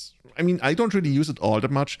it's, I mean, I don't really use it all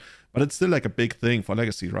that much, but it's still like a big thing for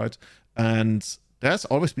Legacy, right? And there's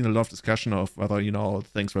always been a lot of discussion of whether, you know,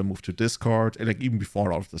 things will move to Discord, like even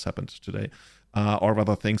before all of this happened today, or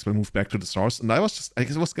whether things will move back to the source. And I was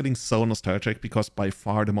getting so nostalgic because by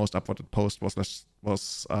far the most upvoted post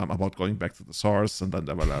was about going back to the source, and then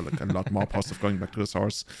there were like a lot more posts of going back to the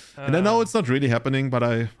source. And I know it's not really happening, but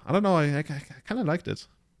I don't know, I kind of liked it.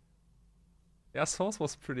 Yeah, source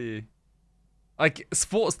was pretty. Like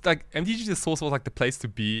sports, like MTG the Source was like the place to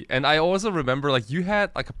be, and I also remember like you had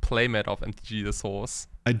like a playmat of MTG the Source.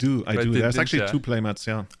 I do. There's actually Ninja. 2 playmats,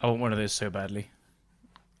 yeah. I want one of those so badly.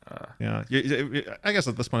 Yeah, I guess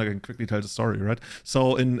at this point I can quickly tell the story, right?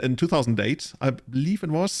 So in 2008, I believe it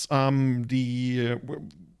was, when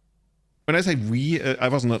I say we, I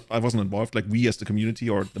wasn't involved, like we as the community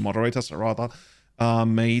or the moderators rather,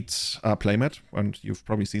 made Playmat, and you've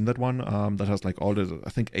probably seen that one. That has like all the, I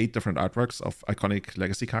think, 8 different artworks of iconic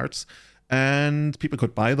Legacy cards. And people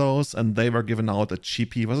could buy those, and they were given out at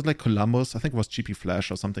GP. Was it like Columbus? I think it was GP Flash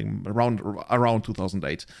or something around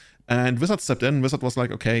 2008. And Wizard stepped in. Wizard was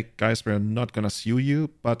like, okay, guys, we're not going to sue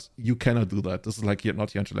you, but you cannot do that. This is like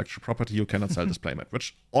not your intellectual property. You cannot sell this playmat,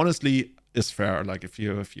 which honestly is fair. Like if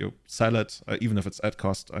you sell it, even if it's at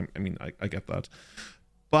cost, I mean, I get that.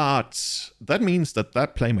 But that means that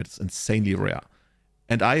playmat is insanely rare.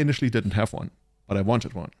 And I initially didn't have one, but I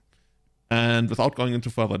wanted one. And without going into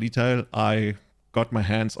further detail, I got my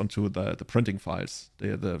hands onto the printing files,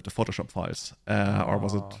 the Photoshop files, or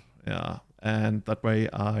was it? Yeah. And that way,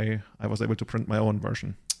 I was able to print my own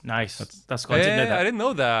version. Nice. That's cool. I didn't know that. I didn't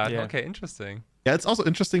know that. Yeah. Okay, interesting. Yeah, it's also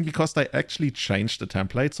interesting because they actually changed the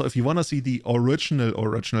template. So if you want to see the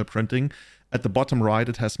original printing, at the bottom right,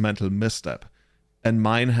 it has Mental Misstep. And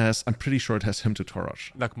mine has, I'm pretty sure it has Hymn to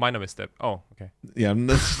Torach. Like minor misstep. Oh, okay. Yeah,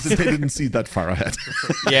 they didn't see that far ahead.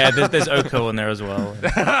 Yeah, there's Oko in there as well.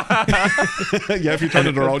 Yeah, if you turn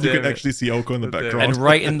it around, you can actually see Oko in the background. And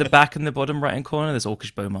right in the back in the bottom right-hand corner, there's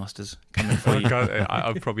Orcish Bowmasters coming for you. God,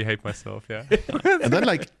 I'll probably hate myself, yeah. And then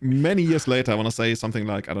like many years later, I want to say something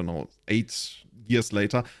like, I don't know, 8 years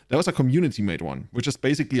later, there was a community-made one, which is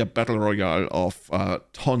basically a battle royale of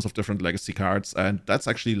tons of different Legacy cards, and that's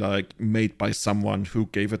actually like made by someone who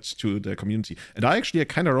gave it to the community. And I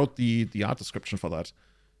kind of wrote the art description for that,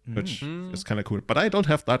 which is kind of cool. But I don't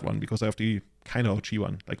have that one because I have the kind of OG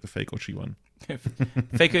one, like the fake OG one.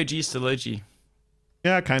 Fake OG, still OG.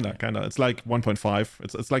 Yeah, kind of. It's like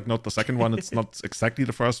 1.5. It's like not the second one. It's not exactly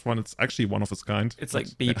the first one. It's actually one of its kind. It's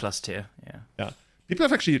like B plus tier. Yeah. People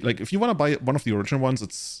have actually, like, if you want to buy one of the original ones,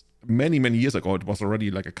 it's many years ago. It was already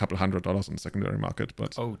like a couple $100 on the secondary market.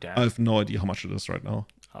 But oh, damn. I have no idea how much it is right now.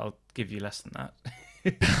 I'll give you less than that.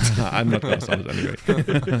 I'm not going to sell it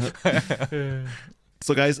anyway.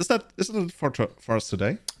 So, guys, is it for us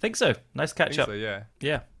today? I think so. Nice catch up. So, yeah.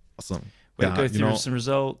 Yeah. Awesome. We'll go through some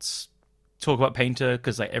results, talk about Painter,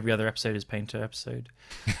 because like every other episode is Painter episode.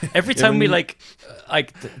 Every time we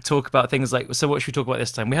talk about things like, so what should we talk about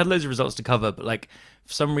this time? We had loads of results to cover, but like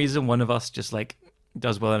for some reason one of us just like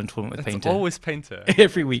does well in a tournament with Painter. It's always Painter.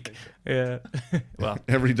 Every week. Yeah. Well,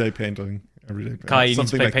 everyday painting. Kai, you need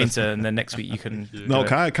to play like Painter, and then next week you can. No,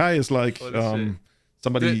 Kai is like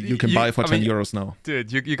somebody you can buy for €10 now.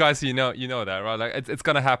 Dude, you guys, you know that, right? Like it's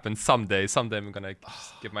gonna happen someday. Someday I'm gonna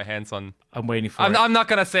get my hands on. I'm waiting for it. I'm not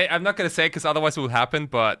gonna say because otherwise it will happen.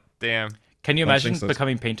 But damn. Can you imagine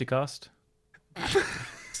becoming Paintercast?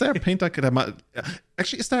 Is there a Painter?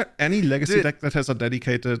 Actually, is there any Legacy deck that has a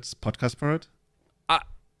dedicated podcast for it?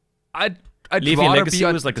 I'd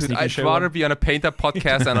rather be on a Painter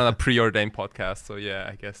podcast than on a preordained podcast. So yeah,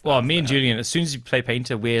 I guess. Well, me and Julian, as soon as you play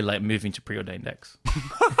Painter, we're like moving to preordained decks.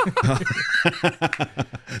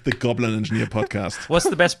 The Goblin Engineer podcast. What's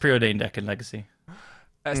the best preordained deck in Legacy?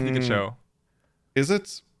 Sneak Show. Is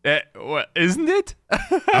it? Isn't it?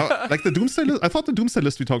 Like the Doomsday list? I thought the Doomsday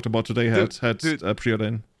list we talked about today had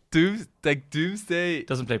preordained. Doomsday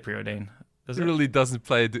doesn't play preordained. It really doesn't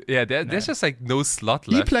play. There's just like no slot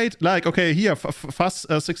left. He played like Fast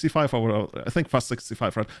 65 or whatever. I think Fast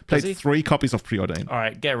 65, right? Played 3 copies of preordained. All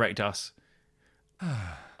right, get wrecked, us.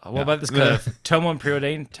 What about this curve? Turn 1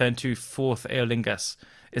 preordained, turn 2 4th Aeolingus.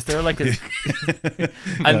 Is there like a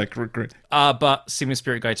great. But Seeming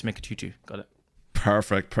Spirit Guide to make a 2/2. Got it.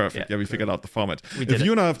 Perfect. Yeah, we figured out the format. If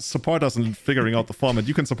you want to support us in figuring out the format,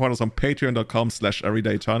 you can support us on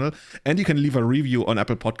patreon.com/everydayeternal, and you can leave a review on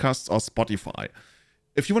Apple Podcasts or Spotify.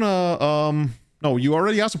 If you want to, no, you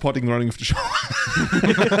already are supporting the running of the show.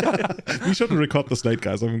 We shouldn't record this late,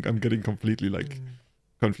 guys. I'm getting completely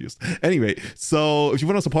confused. Anyway, so if you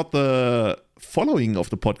want to support the following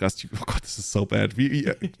of the podcast, oh god, this is so bad.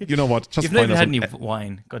 You know what? Just you've never had any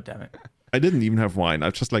wine. God damn it. I didn't even have wine. I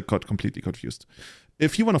just got completely confused.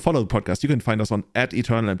 If you want to follow the podcast, you can find us on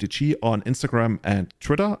 @EternalMTG on Instagram and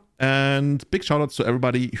Twitter. And big shout outs to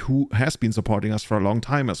everybody who has been supporting us for a long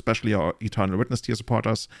time, especially our Eternal Witness tier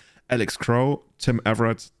supporters. Alex Crow, Tim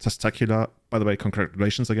Everett, Testacular, by the way,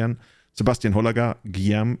 congratulations again. Sebastian Hollager,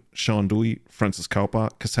 Guillaume, Sean Dewey, Francis Kauper,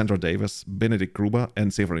 Cassandra Davis, Benedict Gruber,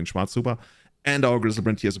 and Severin Schwarzhuber. And our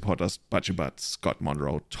Grizzlebrand tier supporters, Bachibat, Scott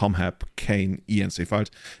Monroe, Tom Happ, Kane, Ian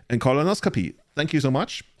Seifeld, and Colonoscopy. Thank you so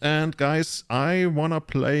much. And guys, I want to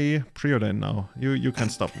play Preordain now. You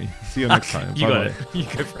can't stop me. See you next time. You got it. You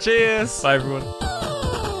go for it. Cheers. Bye, everyone.